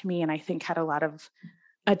interesting to me, and I think had a lot of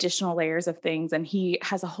additional layers of things. And he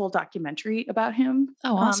has a whole documentary about him.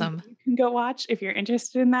 Oh, awesome. You can go watch if you're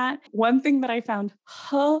interested in that. One thing that I found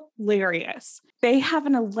hilarious, they have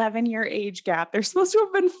an 11-year age gap. They're supposed to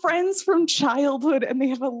have been friends from childhood, and they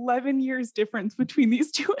have 11 years difference between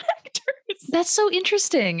these two actors. That's so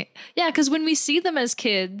interesting. Yeah, because when we see them as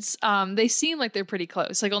kids, they seem like they're pretty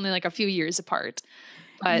close, like only like a few years apart.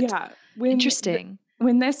 But yeah, interesting.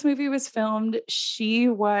 When this movie was filmed, she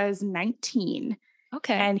was 19.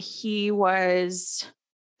 Okay. And he was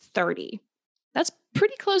 30. That's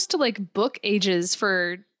pretty close to like book ages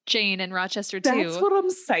for Jane and Rochester too. That's what I'm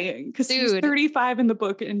saying. Because he's 35 in the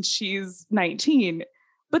book and she's 19.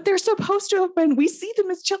 But they're supposed to have been, we see them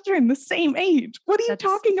as children the same age. What are you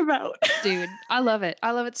talking about? Dude, I love it.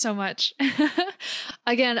 I love it so much.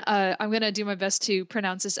 Again, I'm going to do my best to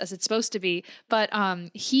pronounce this as it's supposed to be, but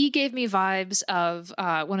he gave me vibes of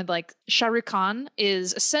one of like Shah Rukh Khan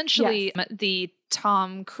is essentially the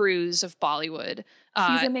Tom Cruise of Bollywood.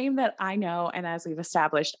 He's a name that I know. And as we've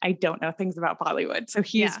established, I don't know things about Bollywood. So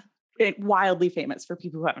he's wildly famous for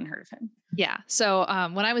people who haven't heard of him. Yeah. So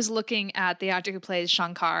when I was looking at the actor who plays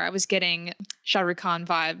Shankar, I was getting Shah Rukh Khan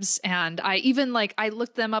vibes. And I even I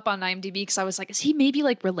looked them up on IMDb because I was like, is he maybe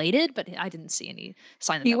like related? But I didn't see any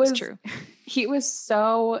sign that was true. He was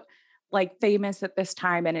so like famous at this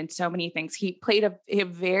time and in so many things. He played a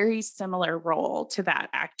very similar role to that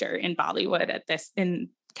actor in Bollywood in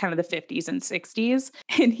kind of the 50s and 60s.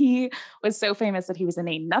 And he was so famous that he was in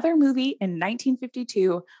another movie in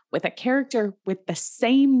 1952 with a character with the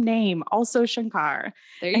same name, also Shankar.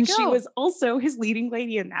 There you go. She was also his leading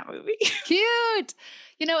lady in that movie. Cute.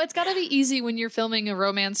 You know, it's got to be easy when you're filming a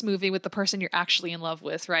romance movie with the person you're actually in love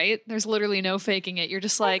with, right? There's literally no faking it. You're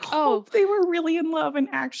just like, I oh, hope they were really in love and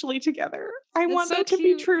actually together. I it's want so that to be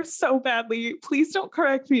cute. true so badly. Please don't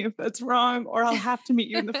correct me if that's wrong, or I'll have to meet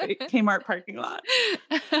you in the fake Kmart parking lot.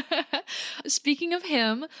 Speaking of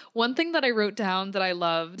him, one thing that I wrote down that I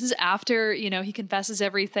loved is after, he confesses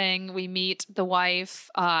everything, we meet the wife,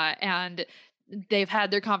 and they've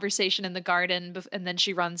had their conversation in the garden and then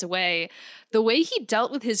she runs away. The way he dealt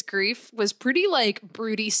with his grief was pretty like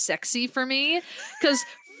broody sexy for me. Because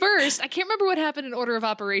first, I can't remember what happened in order of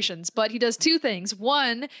operations, but he does two things.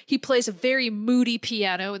 One, he plays a very moody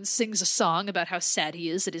piano and sings a song about how sad he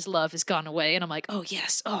is that his love has gone away. And I'm like, oh,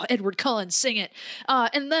 yes. Oh, Edward Cullen, sing it.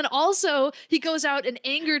 And then also he goes out and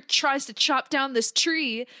anger tries to chop down this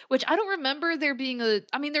tree, which I don't remember there being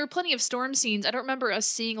there were plenty of storm scenes. I don't remember us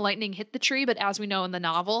seeing lightning hit the tree, but as we know in the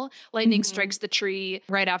novel, lightning strikes the tree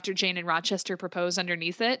right after Jane and Rochester propose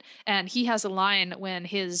underneath it. And he has a line when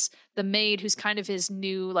the maid, who's kind of his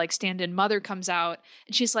new like stand-in mother, comes out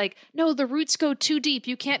and she's like, no, the roots go too deep.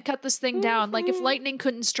 You can't cut this thing down. Like if lightning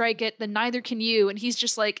couldn't strike it, then neither can you. And he's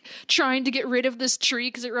just like trying to get rid of this tree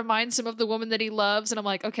because it reminds him of the woman that he loves. And I'm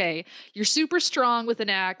like, okay, you're super strong with an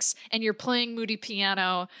axe and you're playing moody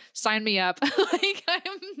piano. Sign me up. Like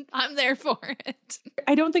I'm there for it.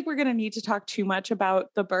 I don't think we're going to need to talk too much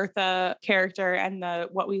about the Bertha character and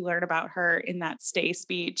what we learn about her in that stay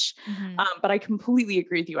speech. But I completely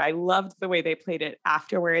agree with you. I loved the way they played it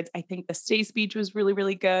afterwards. I think the stay speech was really,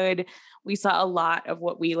 really good. We saw a lot of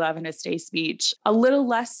what we love in a stay speech, a little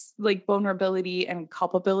less like vulnerability and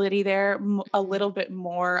culpability there, a little bit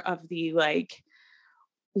more of the like,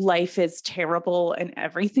 life is terrible and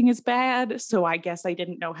everything is bad. So I guess I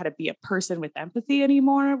didn't know how to be a person with empathy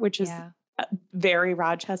anymore, which is a very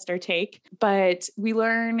Rochester take. But we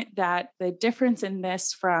learn that the difference in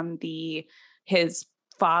this from his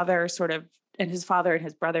father sort of, and his father and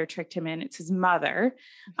his brother tricked him in, it's his mother.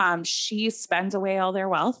 She spends away all their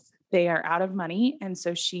wealth. They are out of money. And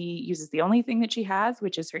so she uses the only thing that she has,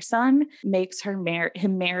 which is her son, makes him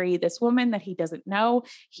marry this woman that he doesn't know.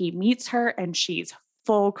 He meets her and she's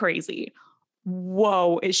full crazy.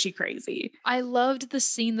 Whoa, is she crazy? I loved the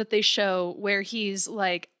scene that they show where he's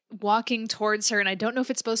like walking towards her, and I don't know if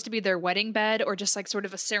it's supposed to be their wedding bed or just like sort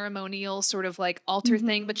of a ceremonial sort of like altar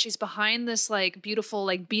thing, but she's behind this like beautiful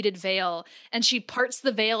like beaded veil, and she parts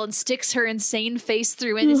the veil and sticks her insane face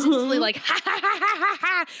through and is instantly like ha ha ha ha ha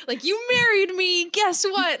ha, like you married me, guess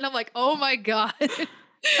what? And I'm like, oh my god.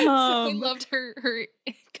 So I loved her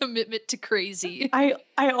commitment to crazy. I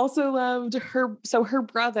also loved her. So her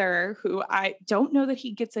brother, who I don't know that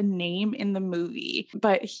he gets a name in the movie,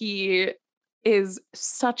 but he is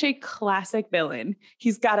such a classic villain.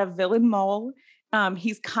 He's got a villain mole.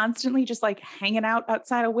 He's constantly just like hanging out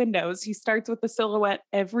outside of windows. He starts with the silhouette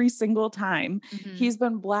every single time. He's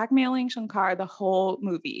been blackmailing Shankar the whole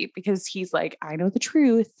movie because he's like, I know the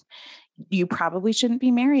truth. You probably shouldn't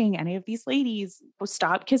be marrying any of these ladies.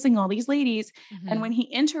 Stop kissing all these ladies. And when he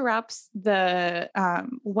interrupts the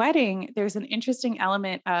wedding, there's an interesting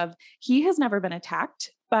element of he has never been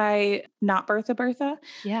attacked by not Bertha.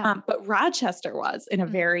 But Rochester was in a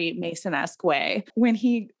very Mason-esque way. When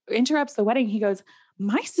he interrupts the wedding, he goes,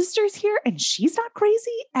 my sister's here and she's not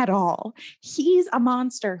crazy at all. He's a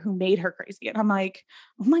monster who made her crazy. And I'm like,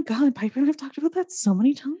 oh my God, Piper and I've talked about that so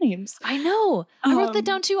many times. I know. I wrote that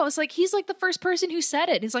down too. I was like, he's like the first person who said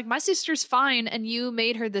it. He's like, my sister's fine and you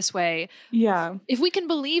made her this way. Yeah. If we can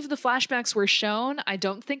believe the flashbacks were shown, I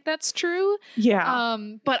don't think that's true. Yeah.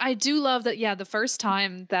 But I do love that, the first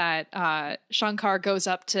time that Shankar goes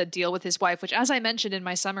up to deal with his wife, which as I mentioned in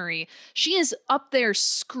my summary, she is up there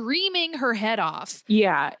screaming her head off.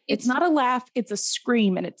 Yeah. It's not a laugh. It's a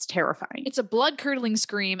scream and it's terrifying. It's a blood-curdling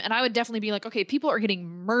scream. And I would definitely be like, okay, people are getting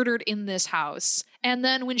murdered in this house. And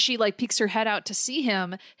then when she like peeks her head out to see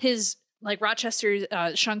him, his like Rochester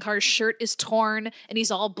Shankar's shirt is torn and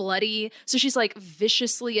he's all bloody. So she's like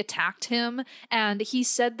viciously attacked him. And he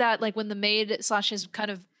said that like when the maid / his kind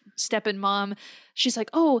of step-in mom, she's like,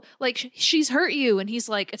 oh, like she's hurt you. And he's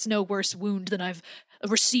like, it's no worse wound than I've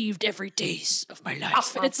received every days of my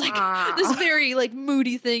life. And it's like this very like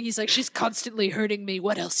moody thing. He's like, she's constantly hurting me.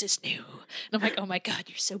 What else is new? And I'm like, oh my God,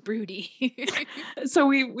 you're so broody. So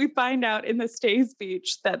we find out in the stay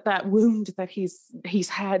speech that wound that he's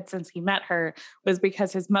had since he met her was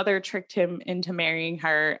because his mother tricked him into marrying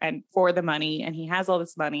her and for the money, and he has all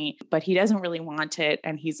this money, but he doesn't really want it.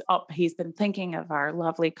 And he's been thinking of our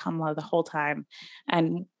lovely Kamala the whole time.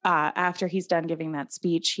 And after he's done giving that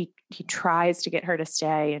speech, he tries to get her to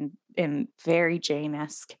stay in very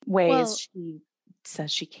Jane-esque ways. Well, she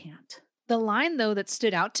says she can't. The line, though, that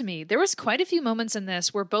stood out to me, there was quite a few moments in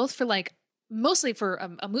this where both for like, mostly for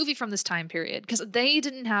a movie from this time period, because they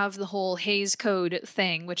didn't have the whole Hays Code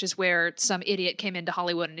thing, which is where some idiot came into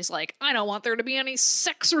Hollywood and he's like, I don't want there to be any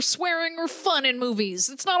sex or swearing or fun in movies.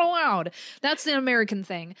 It's not allowed. That's the American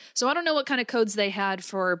thing. So I don't know what kind of codes they had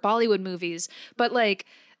for Bollywood movies, but like,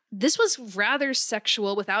 this was rather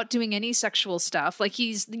sexual without doing any sexual stuff. Like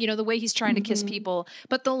he's, you know, the way he's trying to kiss people.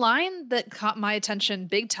 But the line that caught my attention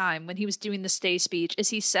big time when he was doing the stay speech is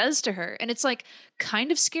he says to her, and it's like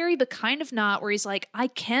kind of scary, but kind of not, where he's like, I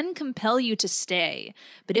can compel you to stay,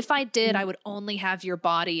 but if I did, I would only have your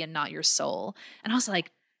body and not your soul. And I was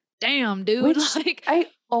like, damn, dude. Which Like, I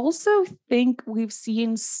also think we've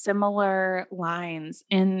seen similar lines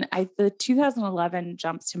in the 2011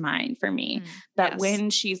 jumps to mind for me, that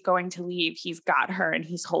when she's going to leave, he's got her and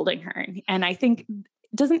he's holding her. And I think,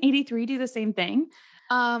 doesn't 83 do the same thing?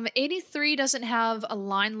 83 doesn't have a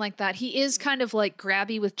line like that. He is kind of like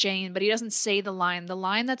grabby with Jane, but he doesn't say the line. The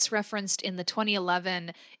line that's referenced in the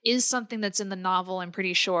 2011 is something that's in the novel, I'm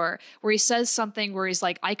pretty sure, where he says something where he's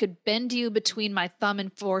like, I could bend you between my thumb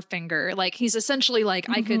and forefinger. Like he's essentially like,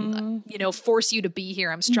 I could, you know, force you to be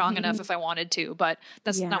here. I'm strong enough if I wanted to, but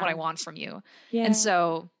that's not what I want from you. And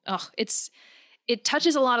so, it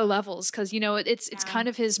touches a lot of levels because, you know, it's kind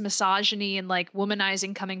of his misogyny and like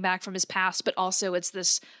womanizing coming back from his past, but also it's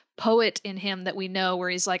this poet in him that we know where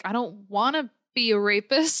he's like, I don't want to be a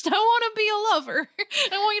rapist. I want to be a lover.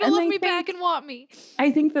 I want you to love me back and want me.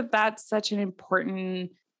 I think that that's such an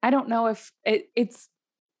important, I don't know if it's,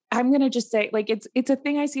 I'm going to just say like, it's a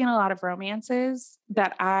thing I see in a lot of romances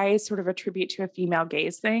that I sort of attribute to a female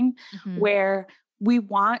gaze thing where we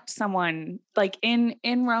want someone like in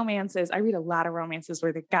romances. I read a lot of romances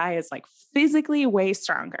where the guy is like physically way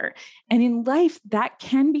stronger. And in life, that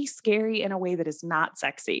can be scary in a way that is not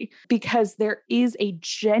sexy, because there is a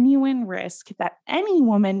genuine risk that any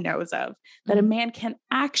woman knows of that a man can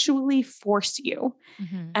actually force you.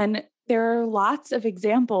 And there are lots of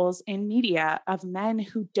examples in media of men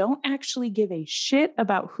who don't actually give a shit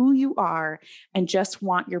about who you are and just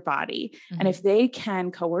want your body. And if they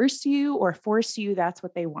can coerce you or force you, that's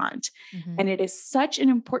what they want. And it is such an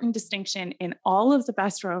important distinction in all of the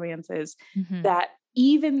best romances that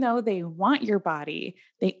even though they want your body,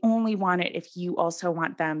 they only want it if you also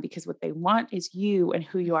want them, because what they want is you and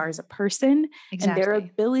who you are as a person. And their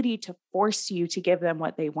ability to force you to give them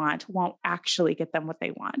what they want won't actually get them what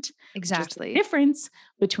they want. Exactly. Just the difference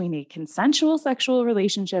between a consensual sexual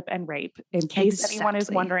relationship and rape, in case anyone is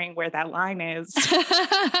wondering where that line is.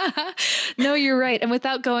 No, you're right. And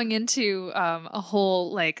without going into a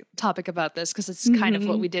whole like topic about this, because it's kind of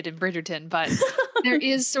what we did in Bridgerton, but there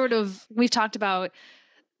is sort of, we've talked about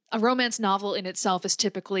a romance novel in itself is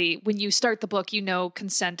typically, when you start the book, you know,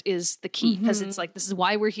 consent is the key, because it's like, this is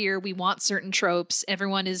why we're here. We want certain tropes.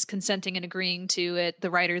 Everyone is consenting and agreeing to it.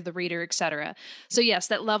 The writer, the reader, etc. So yes,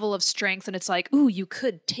 that level of strength. And it's like, ooh, you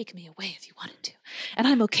could take me away if you wanted to. And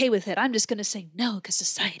I'm okay with it. I'm just going to say no because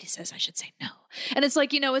society says I should say no. And it's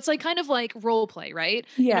like, you know, it's like kind of like role play, right?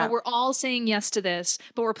 Yeah. You know, we're all saying yes to this,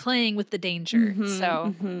 but we're playing with the danger.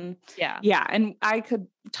 Yeah. Yeah. And I could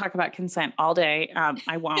talk about consent all day.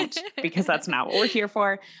 I won't, because that's not what we're here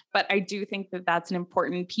for. But I do think that that's an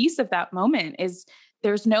important piece of that moment is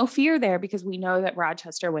there's no fear there, because we know that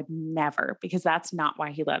Rochester would never, because that's not why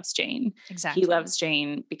he loves Jane. Exactly. He loves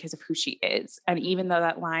Jane because of who she is. And even though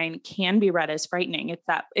that line can be read as frightening,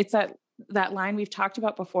 it's that line we've talked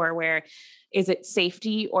about before, where is it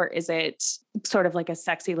safety or is it sort of like a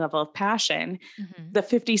sexy level of passion? The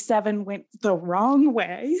 57 went the wrong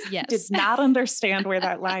way. Yes. Did not understand where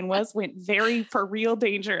that line was, went very for real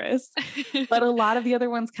dangerous. But a lot of the other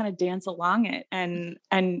ones kind of dance along it. And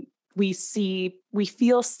we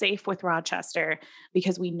feel safe with Rochester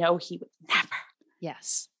because we know he would never.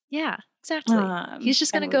 Yes. Yeah, exactly. He's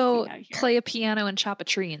just going to go play a piano and chop a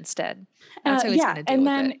tree instead. That's how he's going to deal with it. And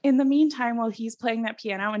then in the meantime, while he's playing that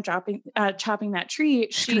piano and chopping that tree,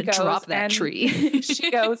 she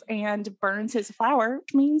goes and burns his flower,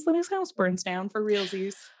 which means that his house burns down for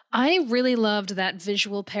realsies. I really loved that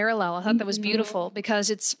visual parallel. I thought that was beautiful, because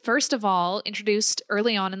it's first of all introduced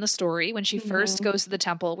early on in the story when she first goes to the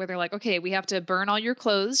temple, where they're like, okay, we have to burn all your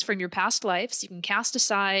clothes from your past life so you can cast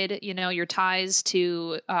aside, you know, your ties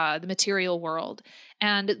to the material world.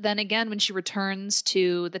 And then again, when she returns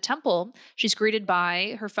to the temple, she's greeted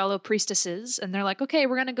by her fellow priestesses, and they're like, okay,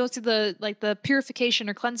 we're going to go through the purification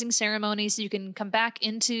or cleansing ceremony so you can come back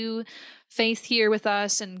into faith here with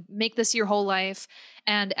us and make this your whole life.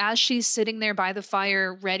 And as she's sitting there by the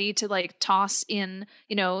fire, ready to like toss in,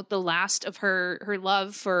 the last of her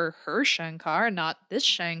love for her Shankar, not this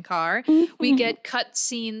Shankar, we get cut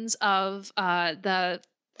scenes of the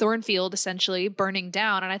Thornfield essentially burning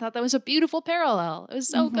down. And I thought that was a beautiful parallel. It was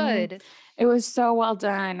so good. It was so well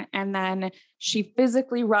done. And then she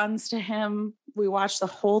physically runs to him. We watch the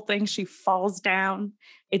whole thing. She falls down.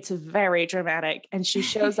 It's very dramatic. And she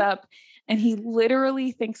shows up and he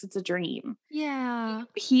literally thinks it's a dream. Yeah.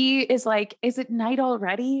 He is like, is it night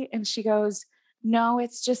already? And she goes, no,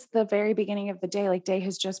 it's just the very beginning of the day. Like day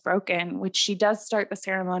has just broken, which she does start the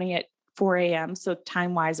ceremony at 4 a.m. So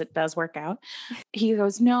time-wise, it does work out. He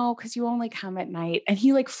goes, no, because you only come at night. And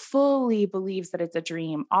he like fully believes that it's a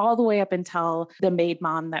dream all the way up until the maid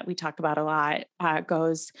mom that we talk about a lot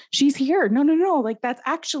goes, she's here. No. Like that's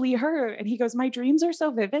actually her. And he goes, my dreams are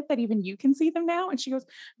so vivid that even you can see them now. And she goes,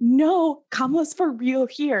 no, Kamala's for real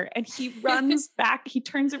here. And he runs back. He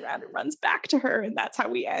turns around and runs back to her. And that's how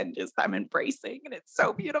we end, is them embracing. And it's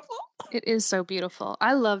so beautiful. It is so beautiful.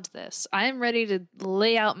 I loved this. I am ready to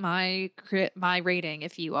lay out my rating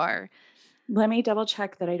if you are. Let me double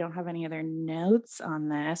check that I don't have any other notes on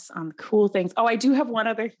this, on cool things. Oh, I do have one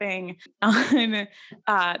other thing on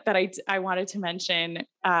that I wanted to mention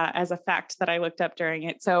as a fact that I looked up during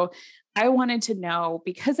it. So I wanted to know,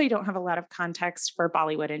 because I don't have a lot of context for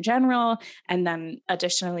Bollywood in general, and then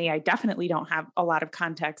additionally, I definitely don't have a lot of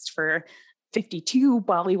context for 52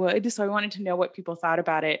 Bollywood. So I wanted to know what people thought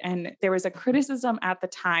about it. And there was a criticism at the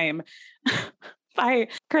time by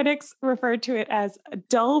critics referred to it as a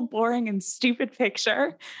dull, boring, and stupid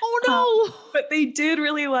picture. Oh no! But they did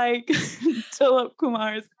really like Dilip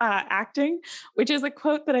Kumar's acting, which is a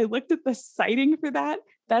quote that I looked at the citing for that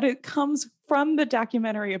it comes from the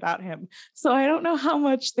documentary about him. So I don't know how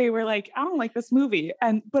much they were like, I don't like this movie.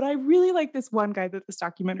 But I really like this one guy that this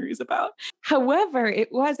documentary is about. However, it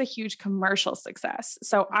was a huge commercial success.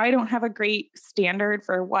 So I don't have a great standard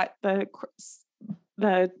for what the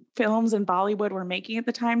films in Bollywood were making at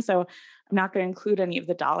the time. So I'm not going to include any of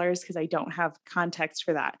the dollars because I don't have context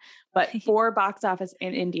for that. But for box office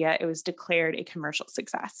in India, it was declared a commercial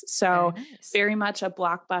success. So very much a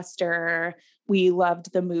blockbuster. We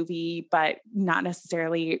loved the movie, but not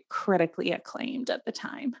necessarily critically acclaimed at the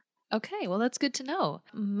time. Okay, well, that's good to know.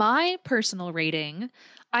 My personal rating,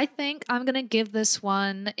 I think I'm going to give this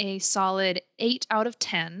one a solid 8 out of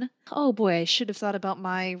 10. Oh boy, I should have thought about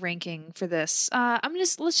my ranking for this.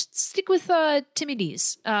 Let's stick with Timmy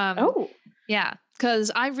D's. Yeah,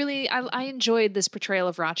 because I enjoyed this portrayal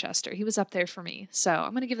of Rochester. He was up there for me. So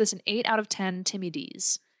I'm going to give this an 8 out of 10 Timmy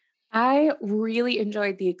D's. I really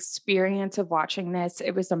enjoyed the experience of watching this.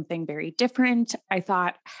 It was something very different. I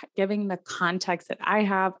thought, given the context that I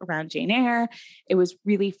have around Jane Eyre, it was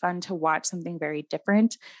really fun to watch something very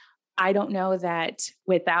different. I don't know that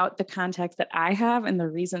without the context that I have and the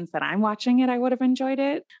reasons that I'm watching it, I would have enjoyed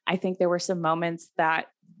it. I think there were some moments that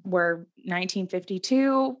were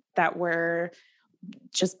 1952 that were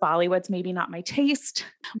just Bollywood's maybe not my taste,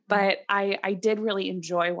 but I did really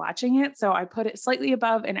enjoy watching it. So I put it slightly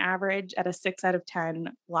above an average at a 6 out of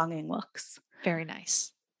 10 longing looks. Very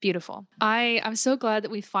nice. Beautiful. I'm so glad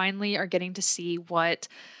that we finally are getting to see what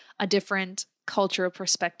a different cultural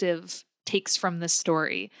perspective takes from this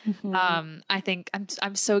story. I think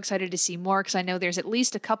I'm so excited to see more, because I know there's at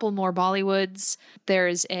least a couple more Bollywoods.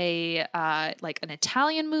 There's a like an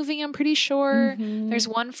Italian movie, I'm pretty sure. There's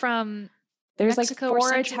one from Mexico, like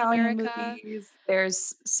 4 or Italian movies.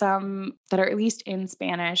 There's some that are at least in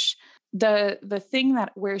Spanish. The thing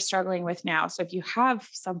that we're struggling with now, so if you have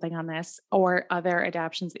something on this or other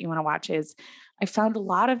adaptions that you want to watch, is I found a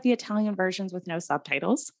lot of the Italian versions with no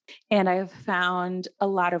subtitles, and I've found a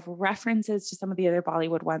lot of references to some of the other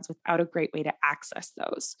Bollywood ones without a great way to access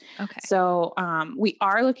those. Okay. So we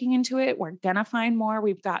are looking into it. We're gonna find more.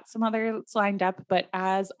 We've got some others lined up, but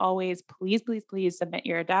as always, please submit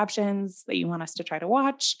your adaptions that you want us to try to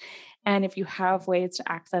watch. And if you have ways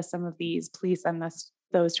to access some of these, please send those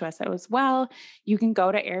to us as well. You can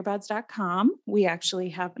go to airbuds.com. We actually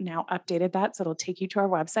have now updated that, so it'll take you to our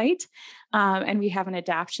website. And we have an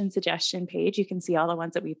adaptation suggestion page. You can see all the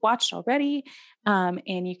ones that we've watched already.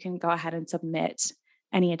 And you can go ahead and submit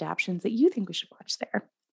any adaptions that you think we should watch there.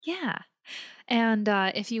 Yeah. And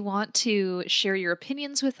if you want to share your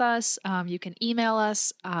opinions with us, you can email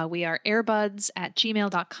us. We are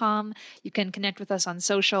airbuds@gmail.com. You can connect with us on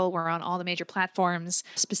social. We're on all the major platforms,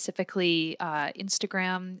 specifically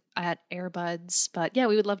Instagram @airbuds. But yeah,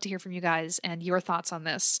 we would love to hear from you guys and your thoughts on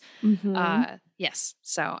this. Yes.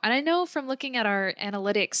 So, and I know from looking at our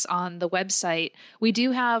analytics on the website, we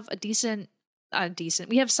do have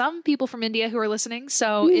we have some people from India who are listening.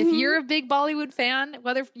 So if you're a big Bollywood fan,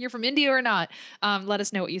 whether you're from India or not, let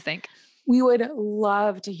us know what you think. We would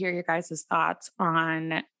love to hear your guys' thoughts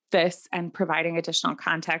on this and providing additional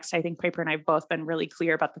context. I think Piper and I have both been really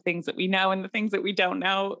clear about the things that we know and the things that we don't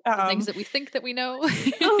know. The things that we think that we know.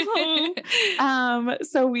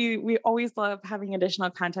 So we always love having additional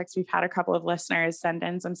context. We've had a couple of listeners send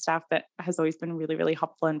in some stuff that has always been really, really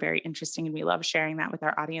helpful and very interesting. And we love sharing that with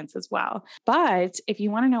our audience as well. But if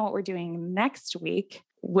you want to know what we're doing next week,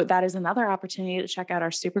 that is another opportunity to check out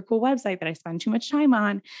our super cool website that I spend too much time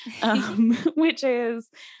on, which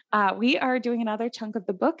is we are doing another chunk of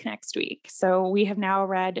the book next week. So we have now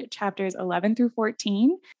read chapters 11 through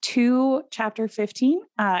 14 to chapter 15.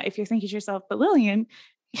 If you're thinking to yourself, but Lillian,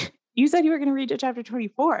 you said you were going to read to chapter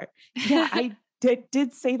 24. Yeah, I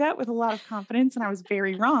did say that with a lot of confidence, and I was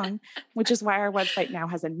very wrong, which is why our website now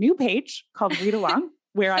has a new page called Read Along,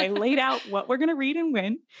 where I laid out what we're going to read and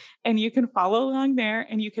when, and you can follow along there,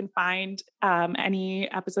 and you can find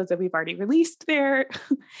any episodes that we've already released there,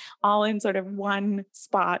 all in sort of one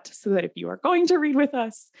spot, so that if you are going to read with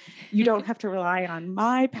us, you don't have to rely on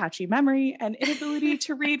my patchy memory and inability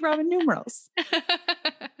to read Roman numerals.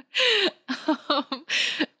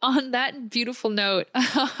 On that beautiful note,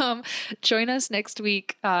 join us next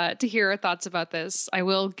week to hear our thoughts about this. I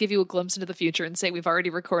will give you a glimpse into the future and say we've already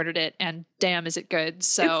recorded it, and damn, is it good.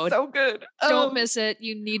 So it's so good. Don't miss it.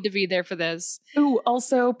 You need to be there for this. Ooh,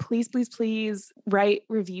 also, please, please, please write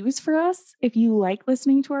reviews for us if you like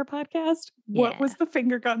listening to our podcast. Yeah. What was the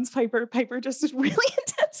finger guns, Piper? Piper just did really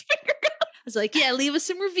intense finger guns. I was like, yeah, leave us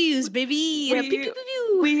some reviews, baby.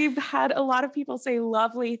 We've had a lot of people say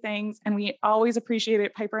lovely things, and we always appreciate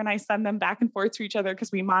it. Piper and I send them back and forth to each other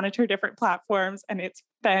because we monitor different platforms, and it's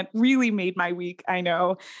really made my week, I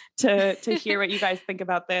know, to hear what you guys think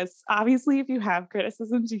about this. Obviously, if you have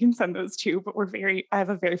criticisms, you can send those too, but I have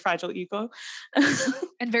a very fragile ego.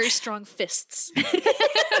 And very strong fists.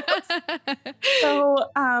 So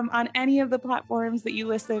on any of the platforms that you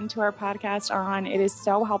listen to our podcast on, it is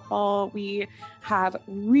so helpful. We have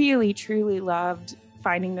really, truly loved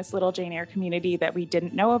finding this little Jane Eyre community that we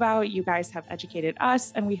didn't know about. You guys have educated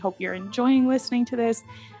us, and we hope you're enjoying listening to this.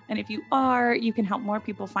 And if you are, you can help more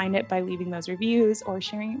people find it by leaving those reviews or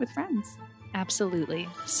sharing it with friends. Absolutely.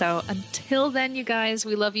 So until then, you guys,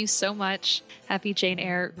 we love you so much. Happy Jane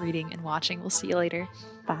Eyre reading and watching. We'll see you later.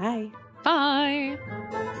 Bye. Bye.